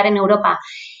particular en Europa.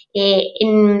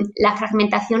 En la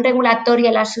fragmentación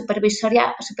regulatoria, la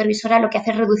supervisora lo que hace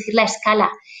es reducir la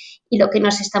escala y lo que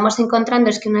nos estamos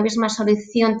encontrando es que una misma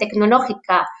solución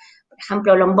tecnológica, por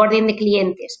ejemplo, el onboarding de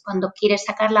clientes, cuando quieres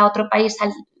sacarla a otro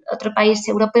país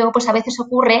europeo, pues a veces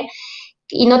ocurre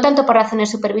y no tanto por razones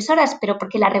supervisoras, pero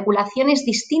porque la regulación es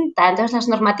distinta, entonces las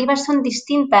normativas son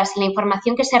distintas y la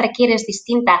información que se requiere es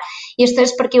distinta. Y esto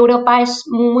es porque Europa es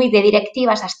muy de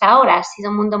directivas hasta ahora, ha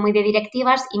sido un mundo muy de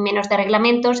directivas y menos de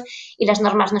reglamentos y las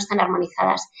normas no están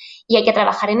armonizadas. Y hay que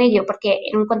trabajar en ello porque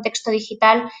en un contexto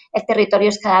digital el territorio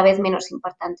es cada vez menos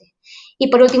importante. Y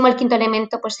por último, el quinto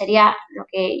elemento pues sería lo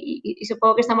que, y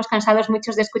supongo que estamos cansados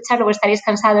muchos de escucharlo, o estaréis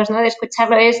cansados, ¿no?, de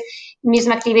escucharlo, es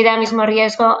misma actividad, mismo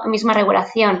riesgo, misma regulación.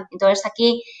 Entonces,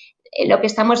 aquí lo que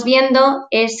estamos viendo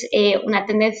es una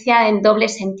tendencia en doble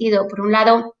sentido. Por un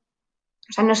lado,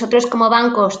 o sea, nosotros como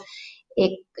bancos,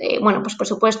 bueno, pues por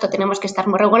supuesto tenemos que estar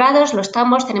muy regulados, lo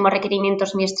estamos, tenemos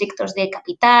requerimientos muy estrictos de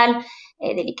capital,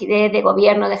 de liquidez, de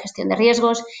gobierno, de gestión de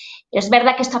riesgos. Es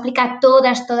verdad que esto aplica a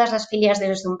todas las filiales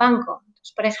de un banco.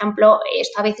 Entonces, por ejemplo,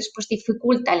 esto a veces pues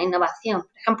dificulta la innovación.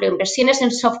 Por ejemplo, inversiones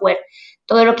en software.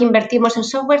 Todo lo que invertimos en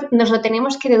software nos lo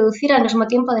tenemos que deducir al mismo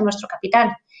tiempo de nuestro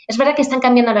capital. Es verdad que están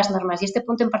cambiando las normas y este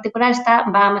punto en particular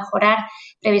va a mejorar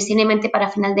previsiblemente para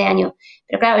final de año.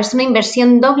 Pero claro, es una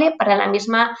inversión doble para la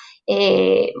misma,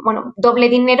 doble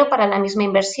dinero para la misma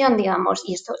inversión, digamos,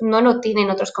 y esto no lo tienen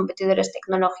otros competidores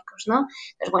tecnológicos, ¿no?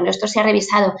 Entonces, bueno, esto se ha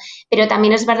revisado, pero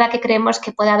también es verdad que creemos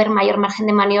que puede haber mayor margen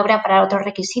de maniobra para otros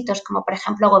requisitos, como por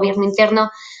ejemplo gobierno interno,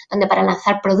 donde para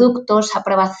lanzar productos,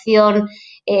 aprobación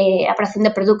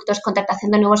de productos,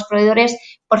 contratación de nuevos proveedores,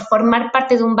 por formar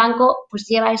parte de un banco, pues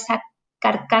lleva esa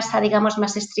carcasa, digamos,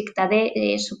 más estricta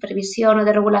de supervisión o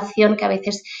de regulación que a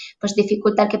veces pues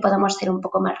dificulta que podamos ser un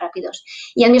poco más rápidos.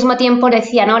 Y al mismo tiempo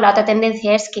decía, ¿no?, la otra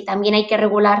tendencia es que también hay que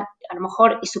regular, a lo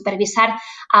mejor, y supervisar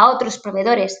a otros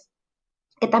proveedores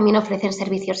que también ofrecen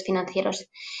servicios financieros.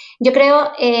 Yo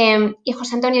creo, y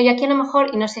José Antonio, yo aquí a lo mejor,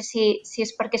 y no sé si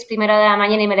es porque es primera de la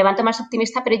mañana y me levanto más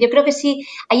optimista, pero yo creo que sí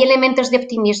hay elementos de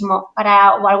optimismo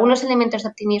o algunos elementos de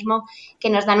optimismo que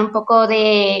nos dan un poco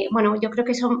de, bueno, yo creo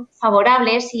que son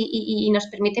favorables y nos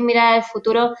permiten mirar al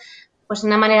futuro pues de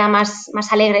una manera más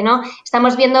alegre, ¿no?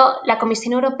 Estamos viendo la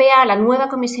Comisión Europea, la nueva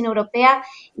Comisión Europea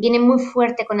viene muy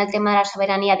fuerte con el tema de la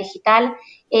soberanía digital,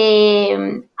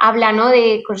 habla, ¿no?,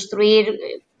 de construir,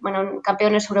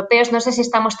 campeones europeos. No sé si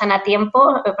estamos tan a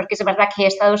tiempo, porque es verdad que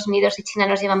Estados Unidos y China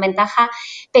nos llevan ventaja,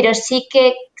 pero sí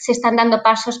que se están dando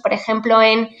pasos, por ejemplo,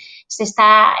 se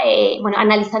está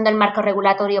analizando el marco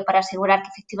regulatorio para asegurar que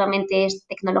efectivamente es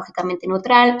tecnológicamente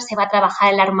neutral, se va a trabajar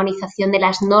en la armonización de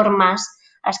las normas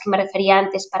a las que me refería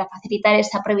antes para facilitar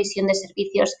esa provisión de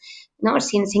servicios, ¿no?,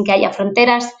 sin que haya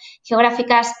fronteras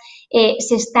geográficas.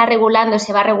 Se está regulando,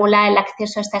 se va a regular el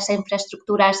acceso a estas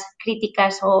infraestructuras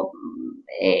críticas o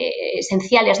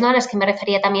esenciales, ¿no?, a las que me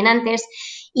refería también antes,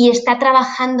 y está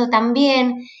trabajando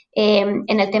también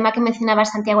en el tema que mencionaba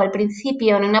Santiago al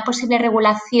principio, en una posible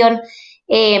regulación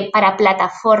para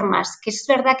plataformas, que es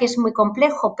verdad que es muy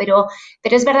complejo, pero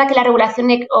es verdad que la regulación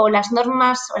o las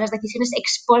normas o las decisiones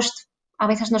ex post a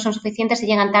veces no son suficientes y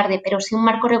llegan tarde, pero si un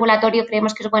marco regulatorio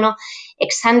creemos que es bueno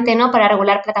ex ante, ¿no?, para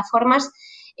regular plataformas,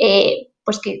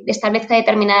 pues que establezca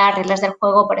determinadas reglas del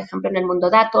juego, por ejemplo, en el mundo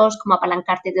datos, como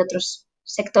apalancarte de otros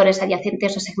sectores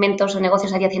adyacentes o segmentos o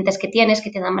negocios adyacentes que tienes,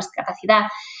 que te dan más capacidad.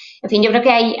 En fin, yo creo que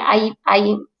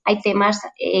hay temas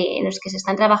en los que se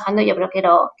están trabajando y yo creo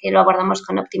que lo abordamos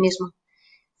con optimismo.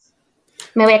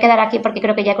 Me voy a quedar aquí porque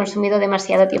creo que ya he consumido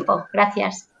demasiado tiempo.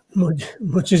 Gracias.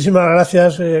 Muchísimas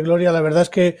gracias, Gloria. La verdad es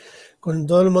que con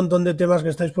todo el montón de temas que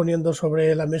estáis poniendo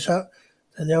sobre la mesa,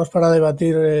 tendríamos para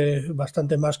debatir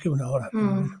bastante más que una hora. Pero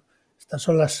bueno, estas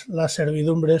son las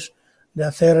servidumbres de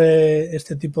hacer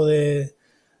este tipo de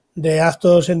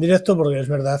actos en directo, porque es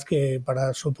verdad que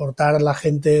para soportar a la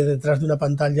gente detrás de una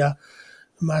pantalla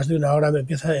más de una hora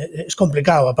es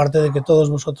complicado, aparte de que todos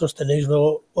vosotros tenéis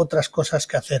luego otras cosas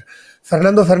que hacer.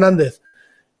 Fernando Fernández,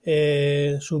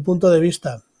 su punto de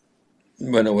vista.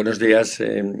 Bueno, buenos días,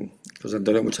 José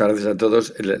Antonio, muchas gracias a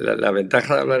todos. La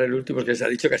ventaja de hablar el último es que se ha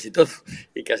dicho casi todo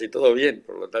y casi todo bien,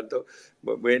 por lo tanto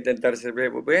voy a intentar ser breve.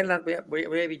 Voy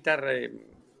a evitar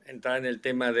entrar en el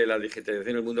tema de la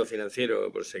digitalización del mundo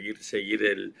financiero, por seguir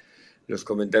los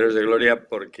comentarios de Gloria,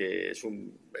 porque es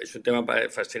un tema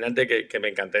fascinante que me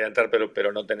encantaría entrar,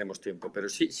 pero no tenemos tiempo. Pero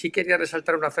sí quería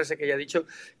resaltar una frase que ella ha dicho,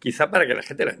 quizá para que la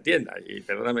gente la entienda, y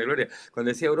perdóname, Gloria,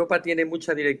 cuando decía Europa tiene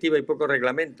mucha directiva y poco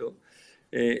reglamento.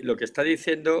 Lo que está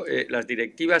diciendo, las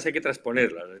directivas hay que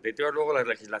transponerlas. Las directivas luego la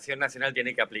legislación nacional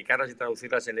tiene que aplicarlas y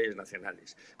traducirlas en leyes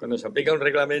nacionales. Cuando se aplica un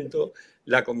reglamento,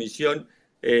 la Comisión,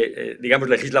 digamos,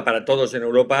 legisla para todos en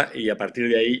Europa y a partir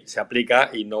de ahí se aplica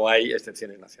y no hay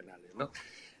excepciones nacionales, ¿no?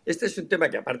 Este es un tema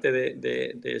que, aparte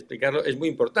de explicarlo, es muy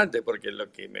importante porque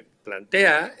lo que me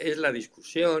plantea es la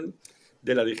discusión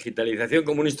de la digitalización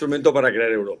como un instrumento para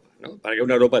crear Europa, ¿no? Para crear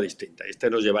una Europa distinta. Este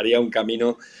nos llevaría a un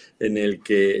camino en el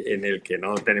que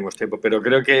no tenemos tiempo, pero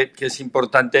creo que es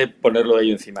importante ponerlo ahí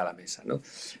encima de la mesa, ¿no?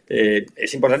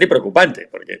 Es importante y preocupante,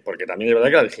 porque también es verdad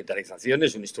que la digitalización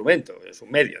es un instrumento, es un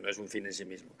medio, no es un fin en sí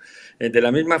mismo. De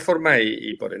la misma forma,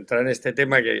 y por entrar en este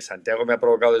tema que Santiago me ha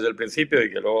provocado desde el principio y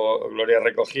que luego Gloria ha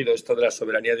recogido, esto de la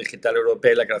soberanía digital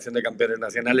europea y la creación de campeones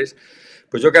nacionales,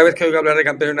 pues yo cada vez que oigo hablar de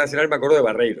campeones nacionales me acuerdo de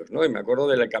Barreiros, ¿no? Y me acuerdo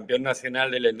del campeón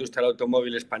nacional de la industria del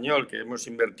automóvil español, que hemos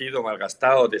invertido,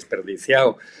 malgastado,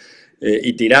 desperdiciado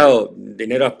y tirado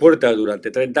dinero a puertas durante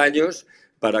 30 años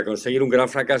para conseguir un gran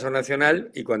fracaso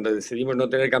nacional, y cuando decidimos no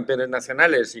tener campeones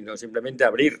nacionales, sino simplemente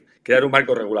crear un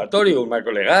marco regulatorio, un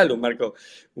marco legal, un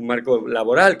marco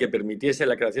laboral que permitiese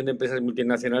la creación de empresas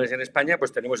multinacionales en España,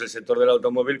 pues tenemos el sector del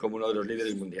automóvil como uno de los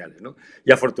líderes mundiales, ¿no?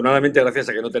 Y afortunadamente gracias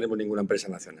a que no tenemos ninguna empresa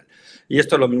nacional. Y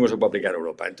esto lo mismo se puede aplicar a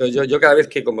Europa. Entonces yo cada vez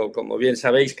que, como bien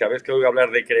sabéis, cada vez que oigo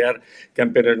hablar de crear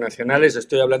campeones nacionales,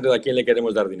 estoy hablando de a quién le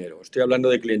queremos dar dinero. Estoy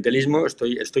hablando de clientelismo,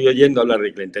 estoy oyendo hablar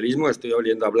de clientelismo, estoy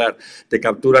oyendo hablar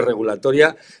de captura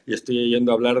regulatoria y estoy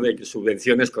oyendo hablar de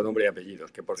subvenciones con nombre y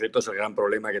apellidos, que por cierto es el gran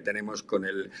problema que tenemos con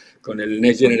el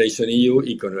Next Generation EU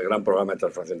y con el gran programa de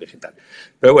transformación digital.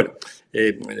 Pero bueno,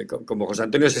 como José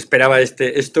Antonio se esperaba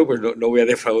esto, pues no voy a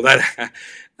defraudar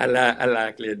a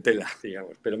la clientela,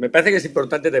 digamos. Pero me parece que es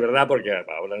importante de verdad, porque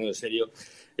hablando en serio,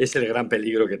 es el gran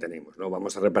peligro que tenemos, ¿no?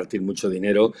 Vamos a repartir mucho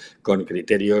dinero con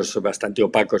criterios bastante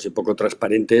opacos y poco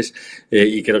transparentes,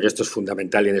 y creo que esto es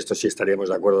fundamental y en esto sí estaríamos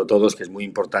de acuerdo todos, que es muy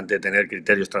importante tener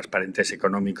criterios transparentes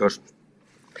económicos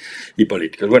y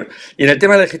políticos. Bueno, y en el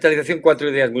tema de la digitalización, 4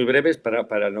 ideas muy breves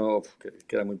para no...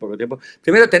 queda muy poco tiempo.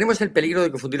 Primero, tenemos el peligro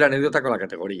de confundir la anécdota con la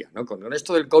categoría, ¿no? Con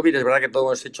esto del COVID es verdad que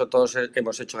todos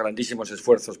hemos hecho grandísimos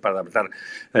esfuerzos para adaptar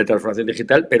la transformación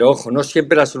digital, pero ojo, no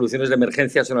siempre las soluciones de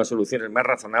emergencia son las soluciones más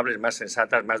razonables, más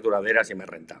sensatas, más duraderas y más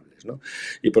rentables, ¿no?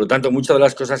 Y por lo tanto, muchas de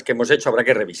las cosas que hemos hecho habrá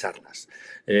que revisarlas.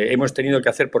 Hemos tenido que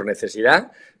hacer por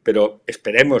necesidad, pero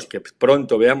esperemos que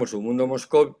pronto veamos un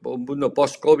mundo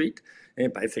post-COVID.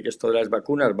 Parece que esto de las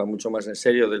vacunas va mucho más en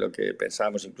serio de lo que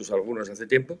pensábamos incluso algunos hace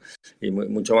tiempo y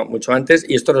mucho antes,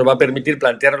 y esto nos va a permitir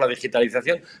plantear la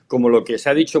digitalización como lo que se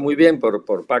ha dicho muy bien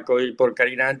por Paco y por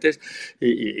Karina antes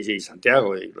y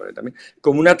Santiago y Gloria también,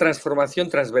 como una transformación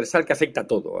transversal que afecta a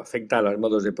todo, afecta a los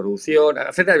modos de producción,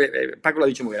 Paco lo ha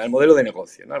dicho muy bien, al modelo de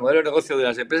negocio, ¿no? Al modelo de negocio de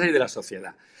las empresas y de la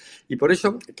sociedad. Y por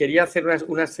eso quería hacer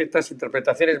unas ciertas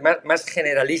interpretaciones más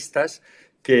generalistas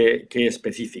que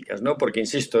específicas, ¿no? Porque,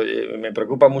 insisto, me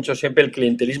preocupa mucho siempre el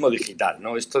clientelismo digital,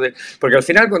 ¿no? Porque al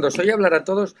final, cuando os oye hablar a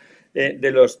todos,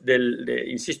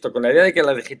 insisto, con la idea de que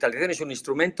la digitalización es un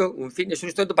instrumento, un fin, ¿es un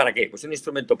instrumento para qué? Pues un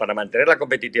instrumento para mantener la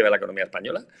competitividad de la economía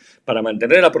española, para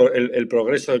mantener el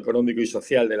progreso económico y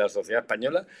social de la sociedad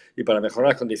española y para mejorar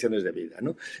las condiciones de vida,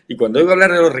 ¿no? Y cuando oigo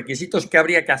hablar de los requisitos que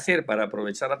habría que hacer para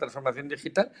aprovechar la transformación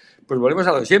digital, pues volvemos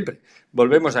a lo de siempre.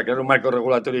 Volvemos a crear un marco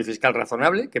regulatorio y fiscal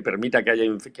razonable que permita que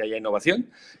haya innovación,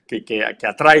 que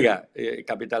atraiga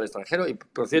capital extranjero. Y,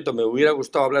 por cierto, me hubiera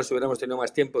gustado hablar, si hubiéramos tenido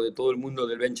más tiempo, de todo el mundo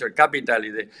del venture capital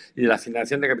y de la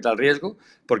financiación de capital riesgo,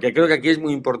 porque creo que aquí es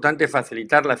muy importante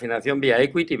facilitar la financiación vía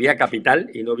equity, vía capital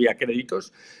y no vía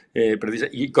créditos,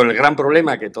 y con el gran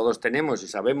problema que todos tenemos y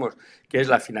sabemos que es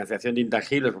la financiación de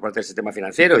intangibles por parte del sistema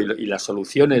financiero y las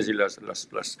soluciones y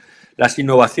las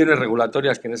innovaciones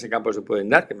regulatorias que en ese campo se pueden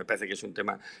dar, que me parece que es un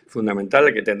tema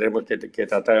fundamental que tendremos que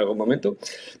tratar en algún momento.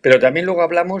 Pero también luego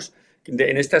hablamos,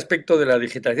 en este aspecto de la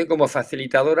digitalización como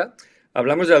facilitadora,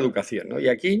 hablamos de la educación, ¿no? Y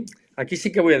aquí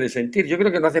sí que voy a disentir. Yo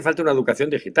creo que no hace falta una educación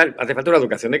digital, hace falta una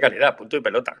educación de calidad, punto y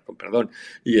pelota, con perdón.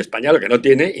 Y España lo que no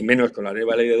tiene, y menos con la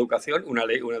nueva ley de educación, una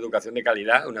educación de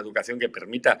calidad, una educación que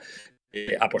permita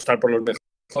apostar por los mejores,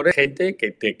 gente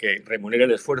que remunere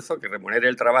el esfuerzo, que remunere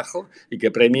el trabajo y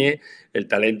que premie el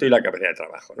talento y la capacidad de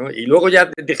trabajo, ¿no? Y luego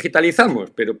ya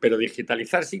digitalizamos, pero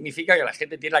digitalizar significa que la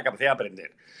gente tiene la capacidad de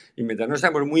aprender. Y mientras no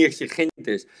seamos muy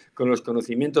exigentes con los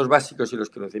conocimientos básicos y los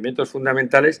conocimientos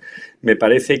fundamentales, me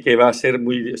parece que va a ser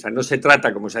muy... O sea, no se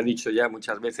trata, como se ha dicho ya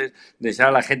muchas veces, de enseñar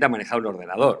a la gente a manejar un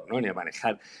ordenador, ¿no? Ni a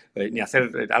manejar, ni a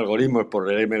hacer algoritmos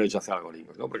por el mero hecho de hacer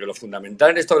algoritmos, ¿no? Porque lo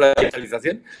fundamental en esto de la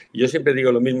digitalización, y yo siempre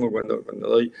digo lo mismo cuando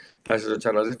doy clases o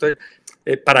charlas de esto,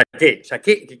 es ¿para qué? O sea,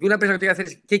 que una persona que tiene que hacer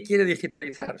es ¿qué quiere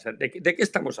digitalizar? O sea, ¿de qué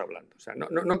estamos hablando? O sea,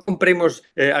 no compremos,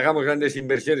 hagamos grandes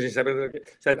inversiones sin saber de qué.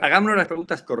 O sea, hagámonos las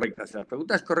preguntas correctas. Las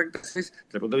preguntas correctas es,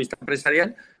 desde el punto de vista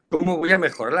empresarial, ¿cómo voy a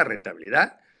mejorar la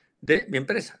rentabilidad de mi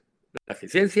empresa? La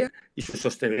eficiencia y su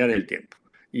sostenibilidad en el tiempo.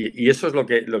 Y eso es lo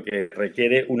que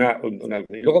requiere una...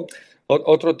 Y luego,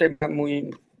 otro tema muy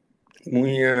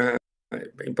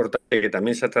importante que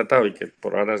también se ha tratado y que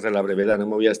por horas de la brevedad no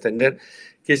me voy a extender,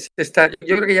 que es esta.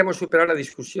 Yo creo que ya hemos superado la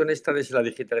discusión esta de si la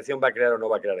digitalización va a crear o no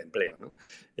va a crear empleo, ¿no?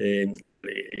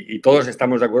 Y todos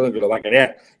estamos de acuerdo en que lo va a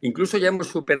crear. Incluso ya hemos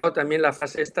superado también la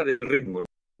fase esta del ritmo,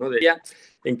 ¿no?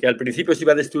 En que al principio se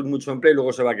iba a destruir mucho empleo y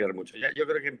luego se va a crear mucho. Yo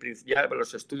creo que ya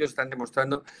los estudios están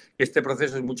demostrando que este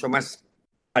proceso es mucho más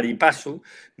paripasu,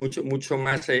 mucho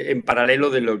más en paralelo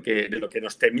de lo que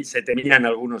se temían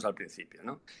algunos al principio,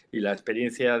 ¿no? Y la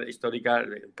experiencia histórica,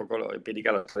 un poco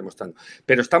empírica, lo está demostrando.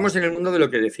 Pero estamos en el mundo de lo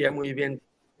que decía muy bien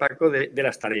Paco, de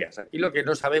las tareas. Aquí lo que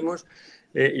no sabemos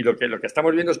y lo que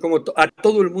estamos viendo es cómo a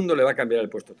todo el mundo le va a cambiar el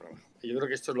puesto de trabajo. Y yo creo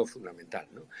que esto es lo fundamental,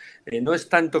 ¿no? No es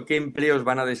tanto qué empleos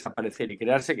van a desaparecer y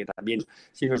crearse, que también,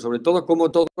 sino sobre todo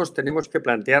cómo todos tenemos que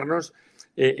plantearnos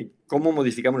cómo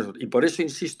modificamos eso. Y por eso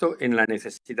insisto en la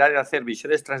necesidad de hacer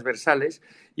visiones transversales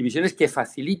y visiones que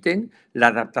faciliten la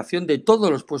adaptación de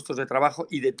todos los puestos de trabajo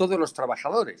y de todos los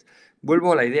trabajadores.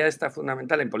 Vuelvo a la idea esta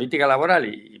fundamental en política laboral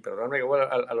y perdóname que vuelva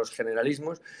a los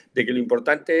generalismos, de que lo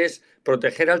importante es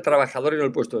proteger al trabajador y no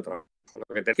el puesto de trabajo.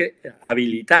 Lo que tenemos que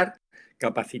habilitar,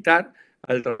 capacitar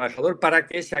al trabajador para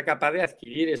que sea capaz de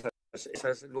adquirir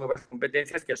esas nuevas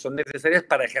competencias que son necesarias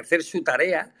para ejercer su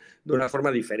tarea de una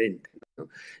forma diferente, ¿no?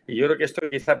 Y yo creo que esto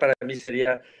quizá para mí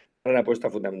sería una apuesta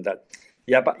fundamental.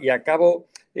 Y acabo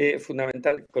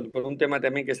fundamental con un tema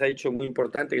también que se ha dicho muy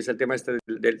importante, que es el tema este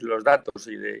de los datos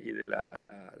y de la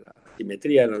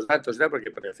simetría en los datos, ¿no?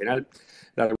 Porque al final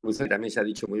la revolución también se ha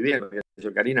dicho muy bien, porque ha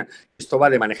dicho Karina, esto va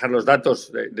de manejar los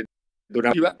datos de una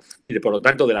manera y por lo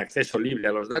tanto del acceso libre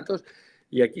a los datos.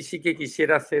 Y aquí sí que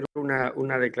quisiera hacer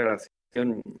una declaración que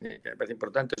me parece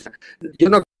importante. O sea, yo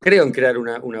no creo en crear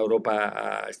una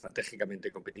Europa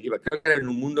estratégicamente competitiva. Creo en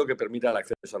un mundo que permita el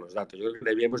acceso a los datos. Yo creo que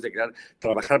debíamos de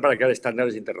trabajar para crear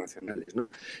estándares internacionales, ¿no?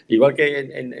 Igual que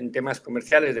en temas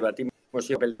comerciales debatimos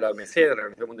el papel de la OMC, de la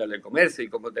Organización Mundial del Comercio y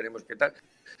cómo tenemos que tal.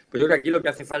 Pues yo creo que aquí lo que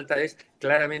hace falta es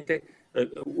claramente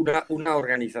una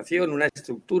organización, una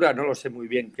estructura, no lo sé muy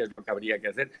bien qué es lo que habría que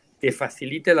hacer, que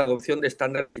facilite la adopción de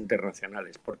estándares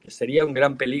internacionales, porque sería un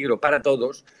gran peligro para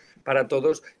todos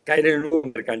caer en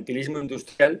un mercantilismo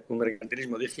industrial, un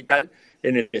mercantilismo digital,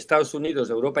 en el que Estados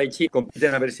Unidos, Europa y China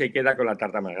compiten a ver si queda con la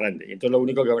tarta más grande. Y entonces lo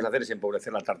único que vamos a hacer es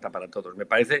empobrecer la tarta para todos. Me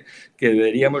parece que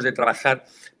deberíamos de trabajar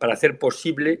para hacer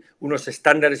posible unos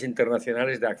estándares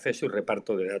internacionales de acceso y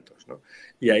reparto de datos, ¿no?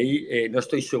 Y ahí no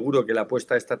estoy seguro que la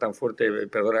apuesta esta tan fuerte,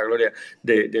 perdona Gloria,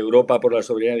 de Europa por la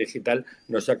soberanía digital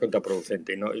no sea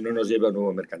contraproducente y no nos lleve a un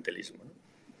nuevo mercantilismo,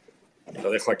 ¿no?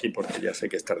 Lo dejo aquí porque ya sé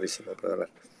que es tardísimo para hablar.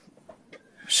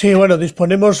 Sí, bueno,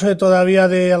 disponemos todavía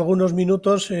de algunos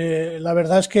minutos. La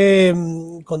verdad es que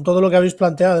con todo lo que habéis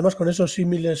planteado, además con esos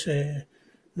símiles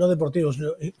no deportivos,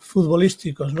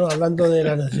 futbolísticos, ¿no? Hablando de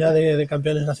la necesidad de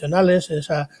campeones nacionales,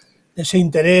 ese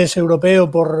interés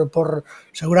europeo por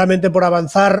seguramente por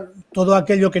avanzar todo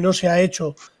aquello que no se ha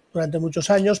hecho durante muchos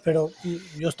años, pero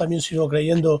yo también sigo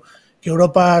creyendo que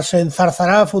Europa se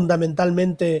enzarzará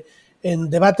fundamentalmente en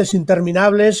debates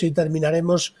interminables y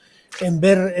terminaremos en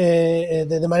ver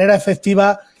de manera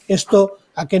efectiva esto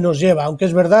a qué nos lleva, aunque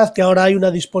es verdad que ahora hay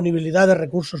una disponibilidad de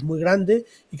recursos muy grande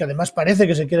y que además parece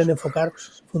que se quieren enfocar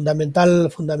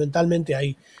fundamentalmente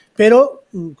ahí. Pero,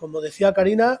 como decía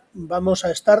Karina, vamos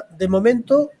a estar de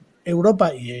momento,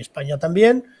 Europa y España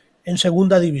también, en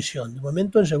segunda división, de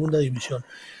momento en segunda división.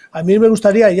 A mí me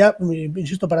gustaría, ya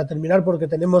insisto, para terminar, porque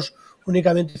tenemos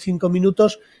únicamente 5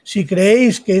 minutos, si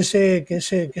creéis que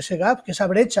ese gap, que esa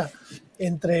brecha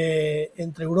entre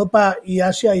Europa y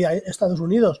Asia y Estados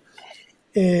Unidos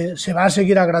se va a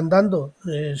seguir agrandando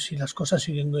si las cosas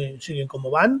siguen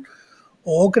como van,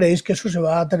 o creéis que eso se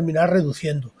va a terminar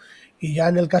reduciendo. Y ya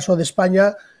en el caso de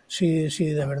España, si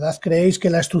de verdad creéis que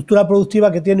la estructura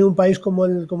productiva que tiene un país como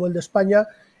el de España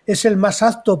es el más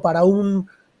apto para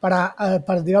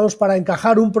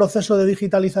encajar un proceso de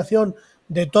digitalización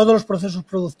de todos los procesos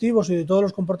productivos y de todos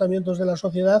los comportamientos de la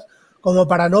sociedad, como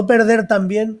para no perder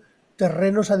también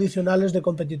terrenos adicionales de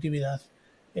competitividad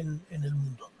en el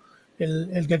mundo.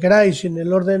 El que queráis, en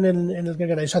el orden en el que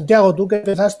queráis. Santiago, tú que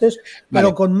empezaste, pero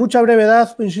Vale. con mucha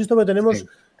brevedad, insisto que tenemos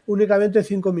únicamente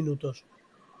 5 minutos.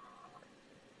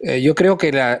 Yo creo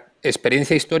que la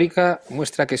experiencia histórica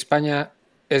muestra que España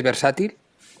es versátil,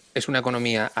 es una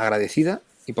economía agradecida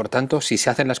y, por tanto, si se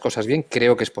hacen las cosas bien,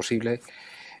 creo que es posible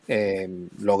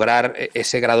lograr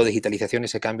ese grado de digitalización,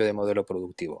 ese cambio de modelo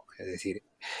productivo. Es decir,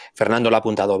 Fernando lo ha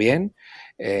apuntado bien,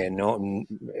 lo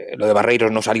de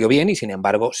Barreiros no salió bien y, sin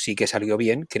embargo, sí que salió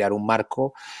bien crear un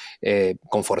marco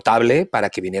confortable para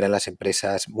que vinieran las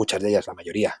empresas, muchas de ellas, la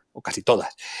mayoría, o casi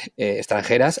todas,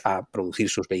 extranjeras, a producir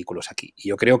sus vehículos aquí. Y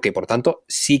yo creo que, por tanto,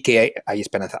 sí que hay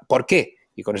esperanza. ¿Por qué?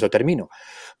 Y con esto termino.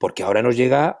 Porque ahora nos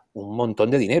llega un montón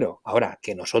de dinero. Ahora,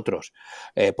 que nosotros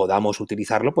podamos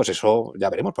utilizarlo, pues eso ya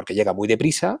veremos, porque llega muy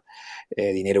deprisa,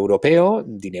 dinero europeo,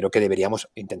 dinero que deberíamos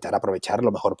intentar aprovechar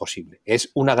lo mejor posible. Es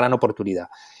una gran oportunidad.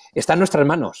 Está en nuestras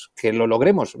manos, que lo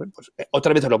logremos. Pues,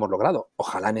 otra vez lo hemos logrado.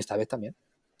 Ojalá en esta vez también.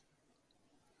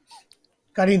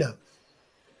 Karina.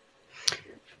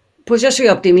 Pues yo soy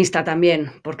optimista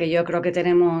también, porque yo creo que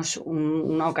tenemos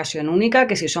una ocasión única,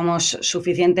 que si somos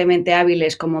suficientemente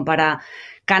hábiles como para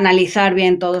canalizar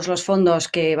bien todos los fondos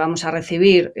que vamos a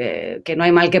recibir, que no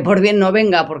hay mal que por bien no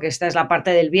venga, porque esta es la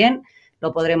parte del bien,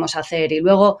 lo podremos hacer. Y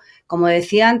luego, como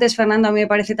decía antes Fernando, a mí me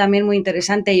parece también muy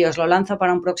interesante, y os lo lanzo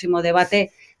para un próximo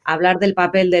debate, hablar del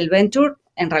papel del venture.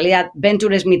 En realidad,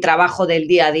 venture es mi trabajo del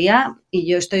día a día y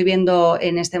yo estoy viendo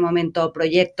en este momento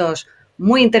proyectos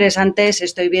muy interesantes.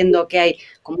 Estoy viendo que hay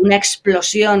como una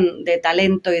explosión de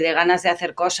talento y de ganas de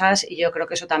hacer cosas, y yo creo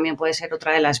que eso también puede ser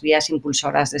otra de las vías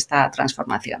impulsoras de esta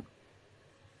transformación.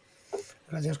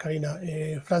 Gracias, Karina.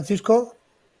 Francisco.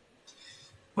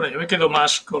 Bueno, yo me quedo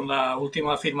más con la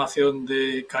última afirmación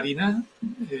de Karina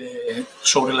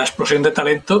sobre la explosión de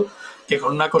talento que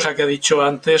con una cosa que ha dicho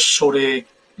antes sobre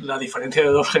la diferencia de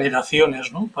 2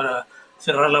 generaciones, ¿no?, para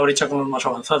cerrar la brecha con los más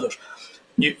avanzados.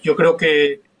 Yo creo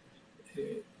que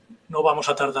no vamos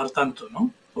a tardar tanto,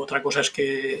 ¿no? Otra cosa es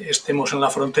que estemos en la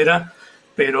frontera,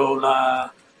 pero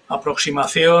la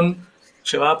aproximación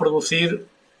se va a producir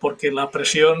porque la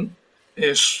presión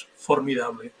es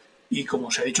formidable. Y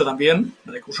como se ha dicho también,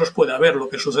 recursos puede haber. Lo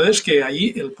que sucede es que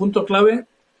ahí el punto clave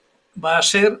va a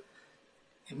ser,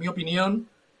 en mi opinión,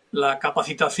 la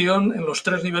capacitación en los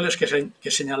 3 niveles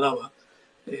que señalaba.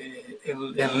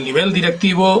 En el nivel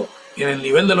directivo, en el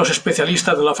nivel de los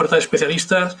especialistas, de la oferta de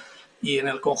especialistas, y en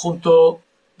el conjunto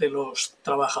de los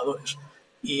trabajadores.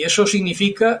 Y eso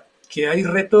significa que hay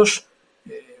retos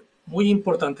muy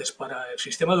importantes para el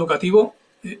sistema educativo.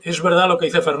 Es verdad lo que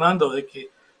dice Fernando, de que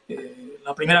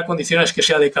la primera condición es que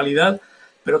sea de calidad,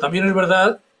 pero también es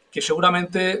verdad que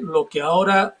seguramente lo que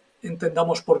ahora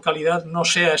entendamos por calidad no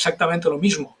sea exactamente lo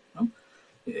mismo, ¿no?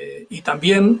 Y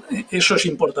también eso es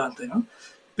importante, ¿no?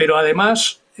 Pero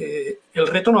además el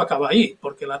reto no acaba ahí,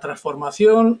 porque la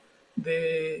transformación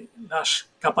de las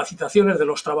capacitaciones de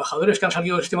los trabajadores que han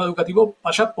salido del sistema educativo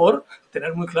pasa por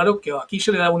tener muy claro que aquí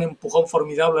se le da un empujón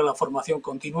formidable a la formación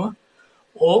continua,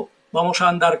 o vamos a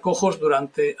andar cojos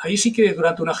durante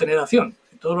una generación,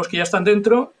 todos los que ya están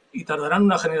dentro, y tardarán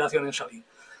una generación en salir.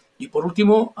 Y por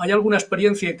último, hay alguna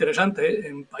experiencia interesante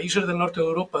en países del norte de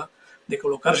Europa de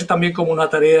colocarse también como una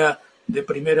tarea de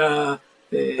primera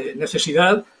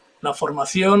necesidad la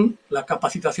formación, la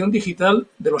capacitación digital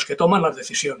de los que toman las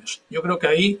decisiones. Yo creo que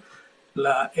ahí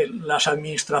las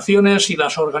administraciones y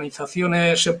las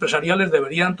organizaciones empresariales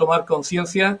deberían tomar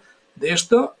conciencia de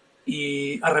esto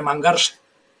y arremangarse.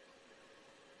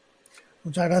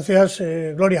 Muchas gracias,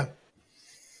 Gloria.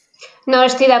 No,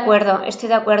 estoy de acuerdo, estoy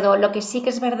de acuerdo. Lo que sí que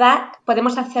es verdad,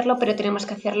 podemos hacerlo, pero tenemos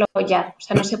que hacerlo ya. O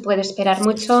sea, no se puede esperar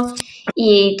mucho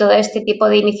y todo este tipo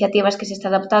de iniciativas que se está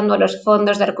adoptando, los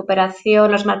fondos de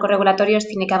recuperación, los marcos regulatorios,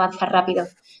 tiene que avanzar rápido,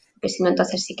 porque si no,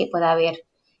 entonces sí que puede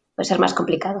ser más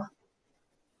complicado.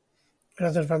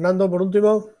 Gracias, Fernando. Por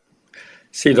último.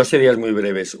 Sí, dos ideas muy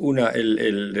breves. Una,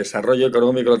 el desarrollo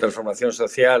económico, la transformación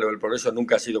social o el progreso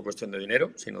nunca ha sido cuestión de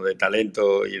dinero, sino de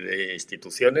talento y de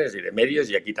instituciones y de medios,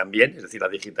 y aquí también. Es decir, la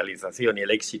digitalización y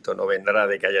el éxito no vendrá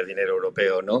de que haya dinero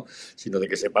europeo o no, sino de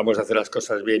que sepamos hacer las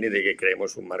cosas bien y de que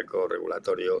creemos un marco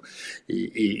regulatorio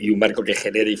y un marco que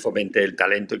genere y fomente el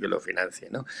talento y que lo financie,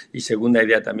 ¿no? Y segunda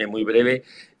idea también muy breve,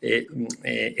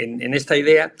 en esta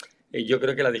idea yo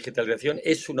creo que la digitalización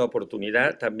es una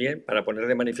oportunidad también para poner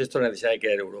de manifiesto la necesidad de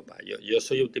crear Europa. Yo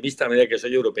soy optimista a medida que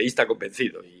soy europeísta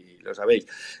convencido, y lo sabéis.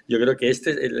 Yo creo que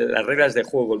las reglas de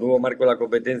juego, el nuevo marco de la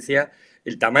competencia,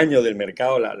 el tamaño del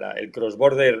mercado, el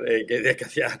cross-border que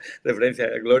hacía referencia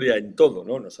a Gloria en todo,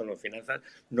 ¿no? No solo en finanzas,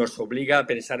 nos obliga a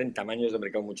pensar en tamaños de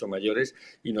mercado mucho mayores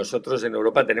y nosotros en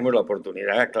Europa tenemos la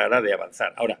oportunidad clara de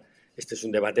avanzar. Ahora, este es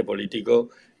un debate político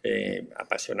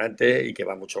apasionante y que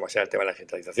va mucho más allá del tema de la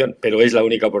digitalización, pero es la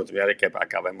única oportunidad de que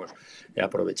acabemos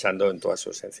aprovechando en toda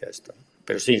su esencia esto.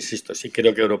 Pero sí, insisto, sí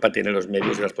creo que Europa tiene los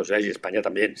medios y las posibilidades, y España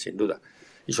también, sin duda.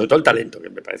 Y sobre todo el talento,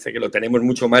 que me parece que lo tenemos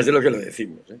mucho más de lo que lo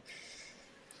decimos.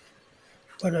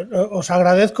 Bueno, os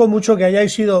agradezco mucho que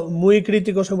hayáis sido muy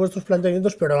críticos en vuestros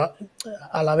planteamientos, pero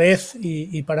a la vez,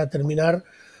 y para terminar,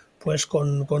 pues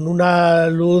con una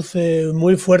luz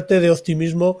muy fuerte de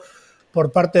optimismo por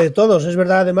parte de todos. Es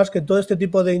verdad, además, que todo este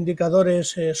tipo de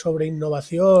indicadores sobre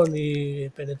innovación y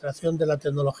penetración de la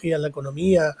tecnología en la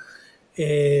economía,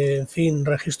 en fin,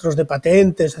 registros de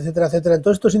patentes, etcétera, etcétera, en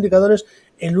todos estos indicadores,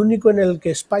 el único en el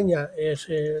que España,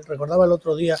 recordaba el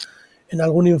otro día en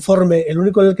algún informe, el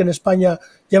único en el que en España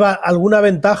lleva alguna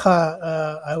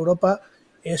ventaja a Europa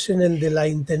es en el de la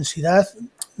intensidad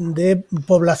de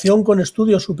población con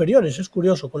estudios superiores. Es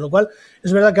curioso, con lo cual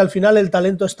es verdad que al final el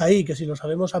talento está ahí, que si lo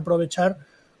sabemos aprovechar,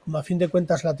 como a fin de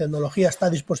cuentas la tecnología está a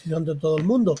disposición de todo el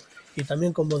mundo y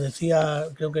también, como decía,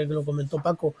 creo que lo comentó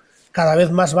Paco, cada vez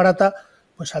más barata,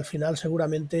 pues al final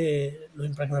seguramente lo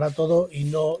impregnará todo y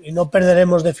no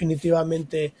perderemos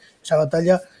definitivamente esa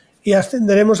batalla y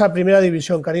ascenderemos a Primera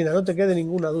División, Karina, no te quede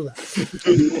ninguna duda.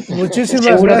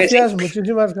 Muchísimas gracias,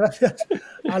 muchísimas gracias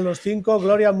a los cinco.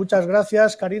 Gloria, muchas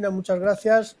gracias. Karina, muchas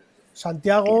gracias.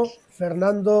 Santiago,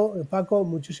 Fernando, Paco,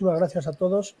 muchísimas gracias a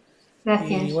todos.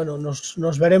 Gracias. Y bueno,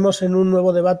 nos veremos en un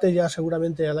nuevo debate ya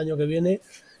seguramente el año que viene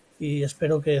y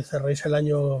espero que cerréis el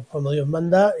año como Dios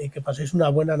manda y que paséis una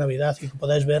buena Navidad y que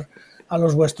podáis ver a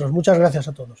los vuestros. Muchas gracias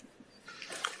a todos.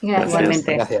 Gracias.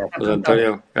 Igualmente. Gracias. José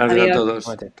Antonio, gracias Adiós. a todos.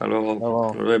 Hasta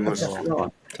luego. Nos vemos. Gracias. Hasta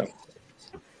luego. Chao.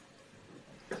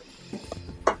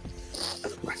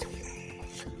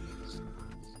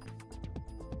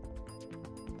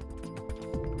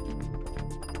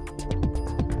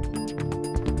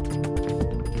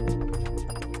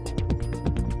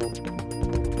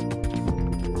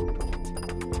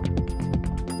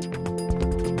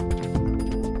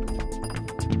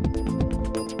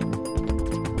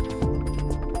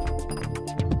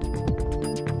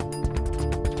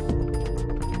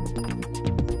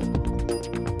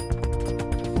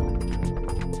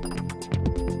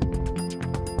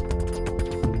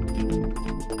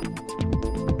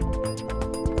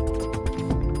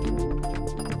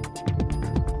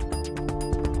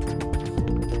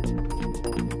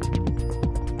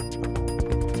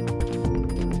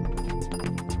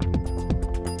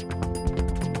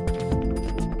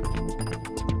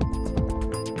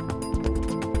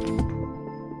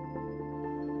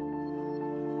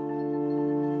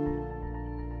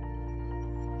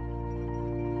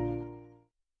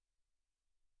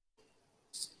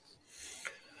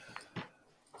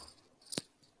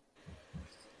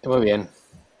 Muy bien.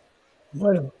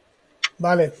 Bueno,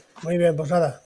 vale, muy bien, pues nada.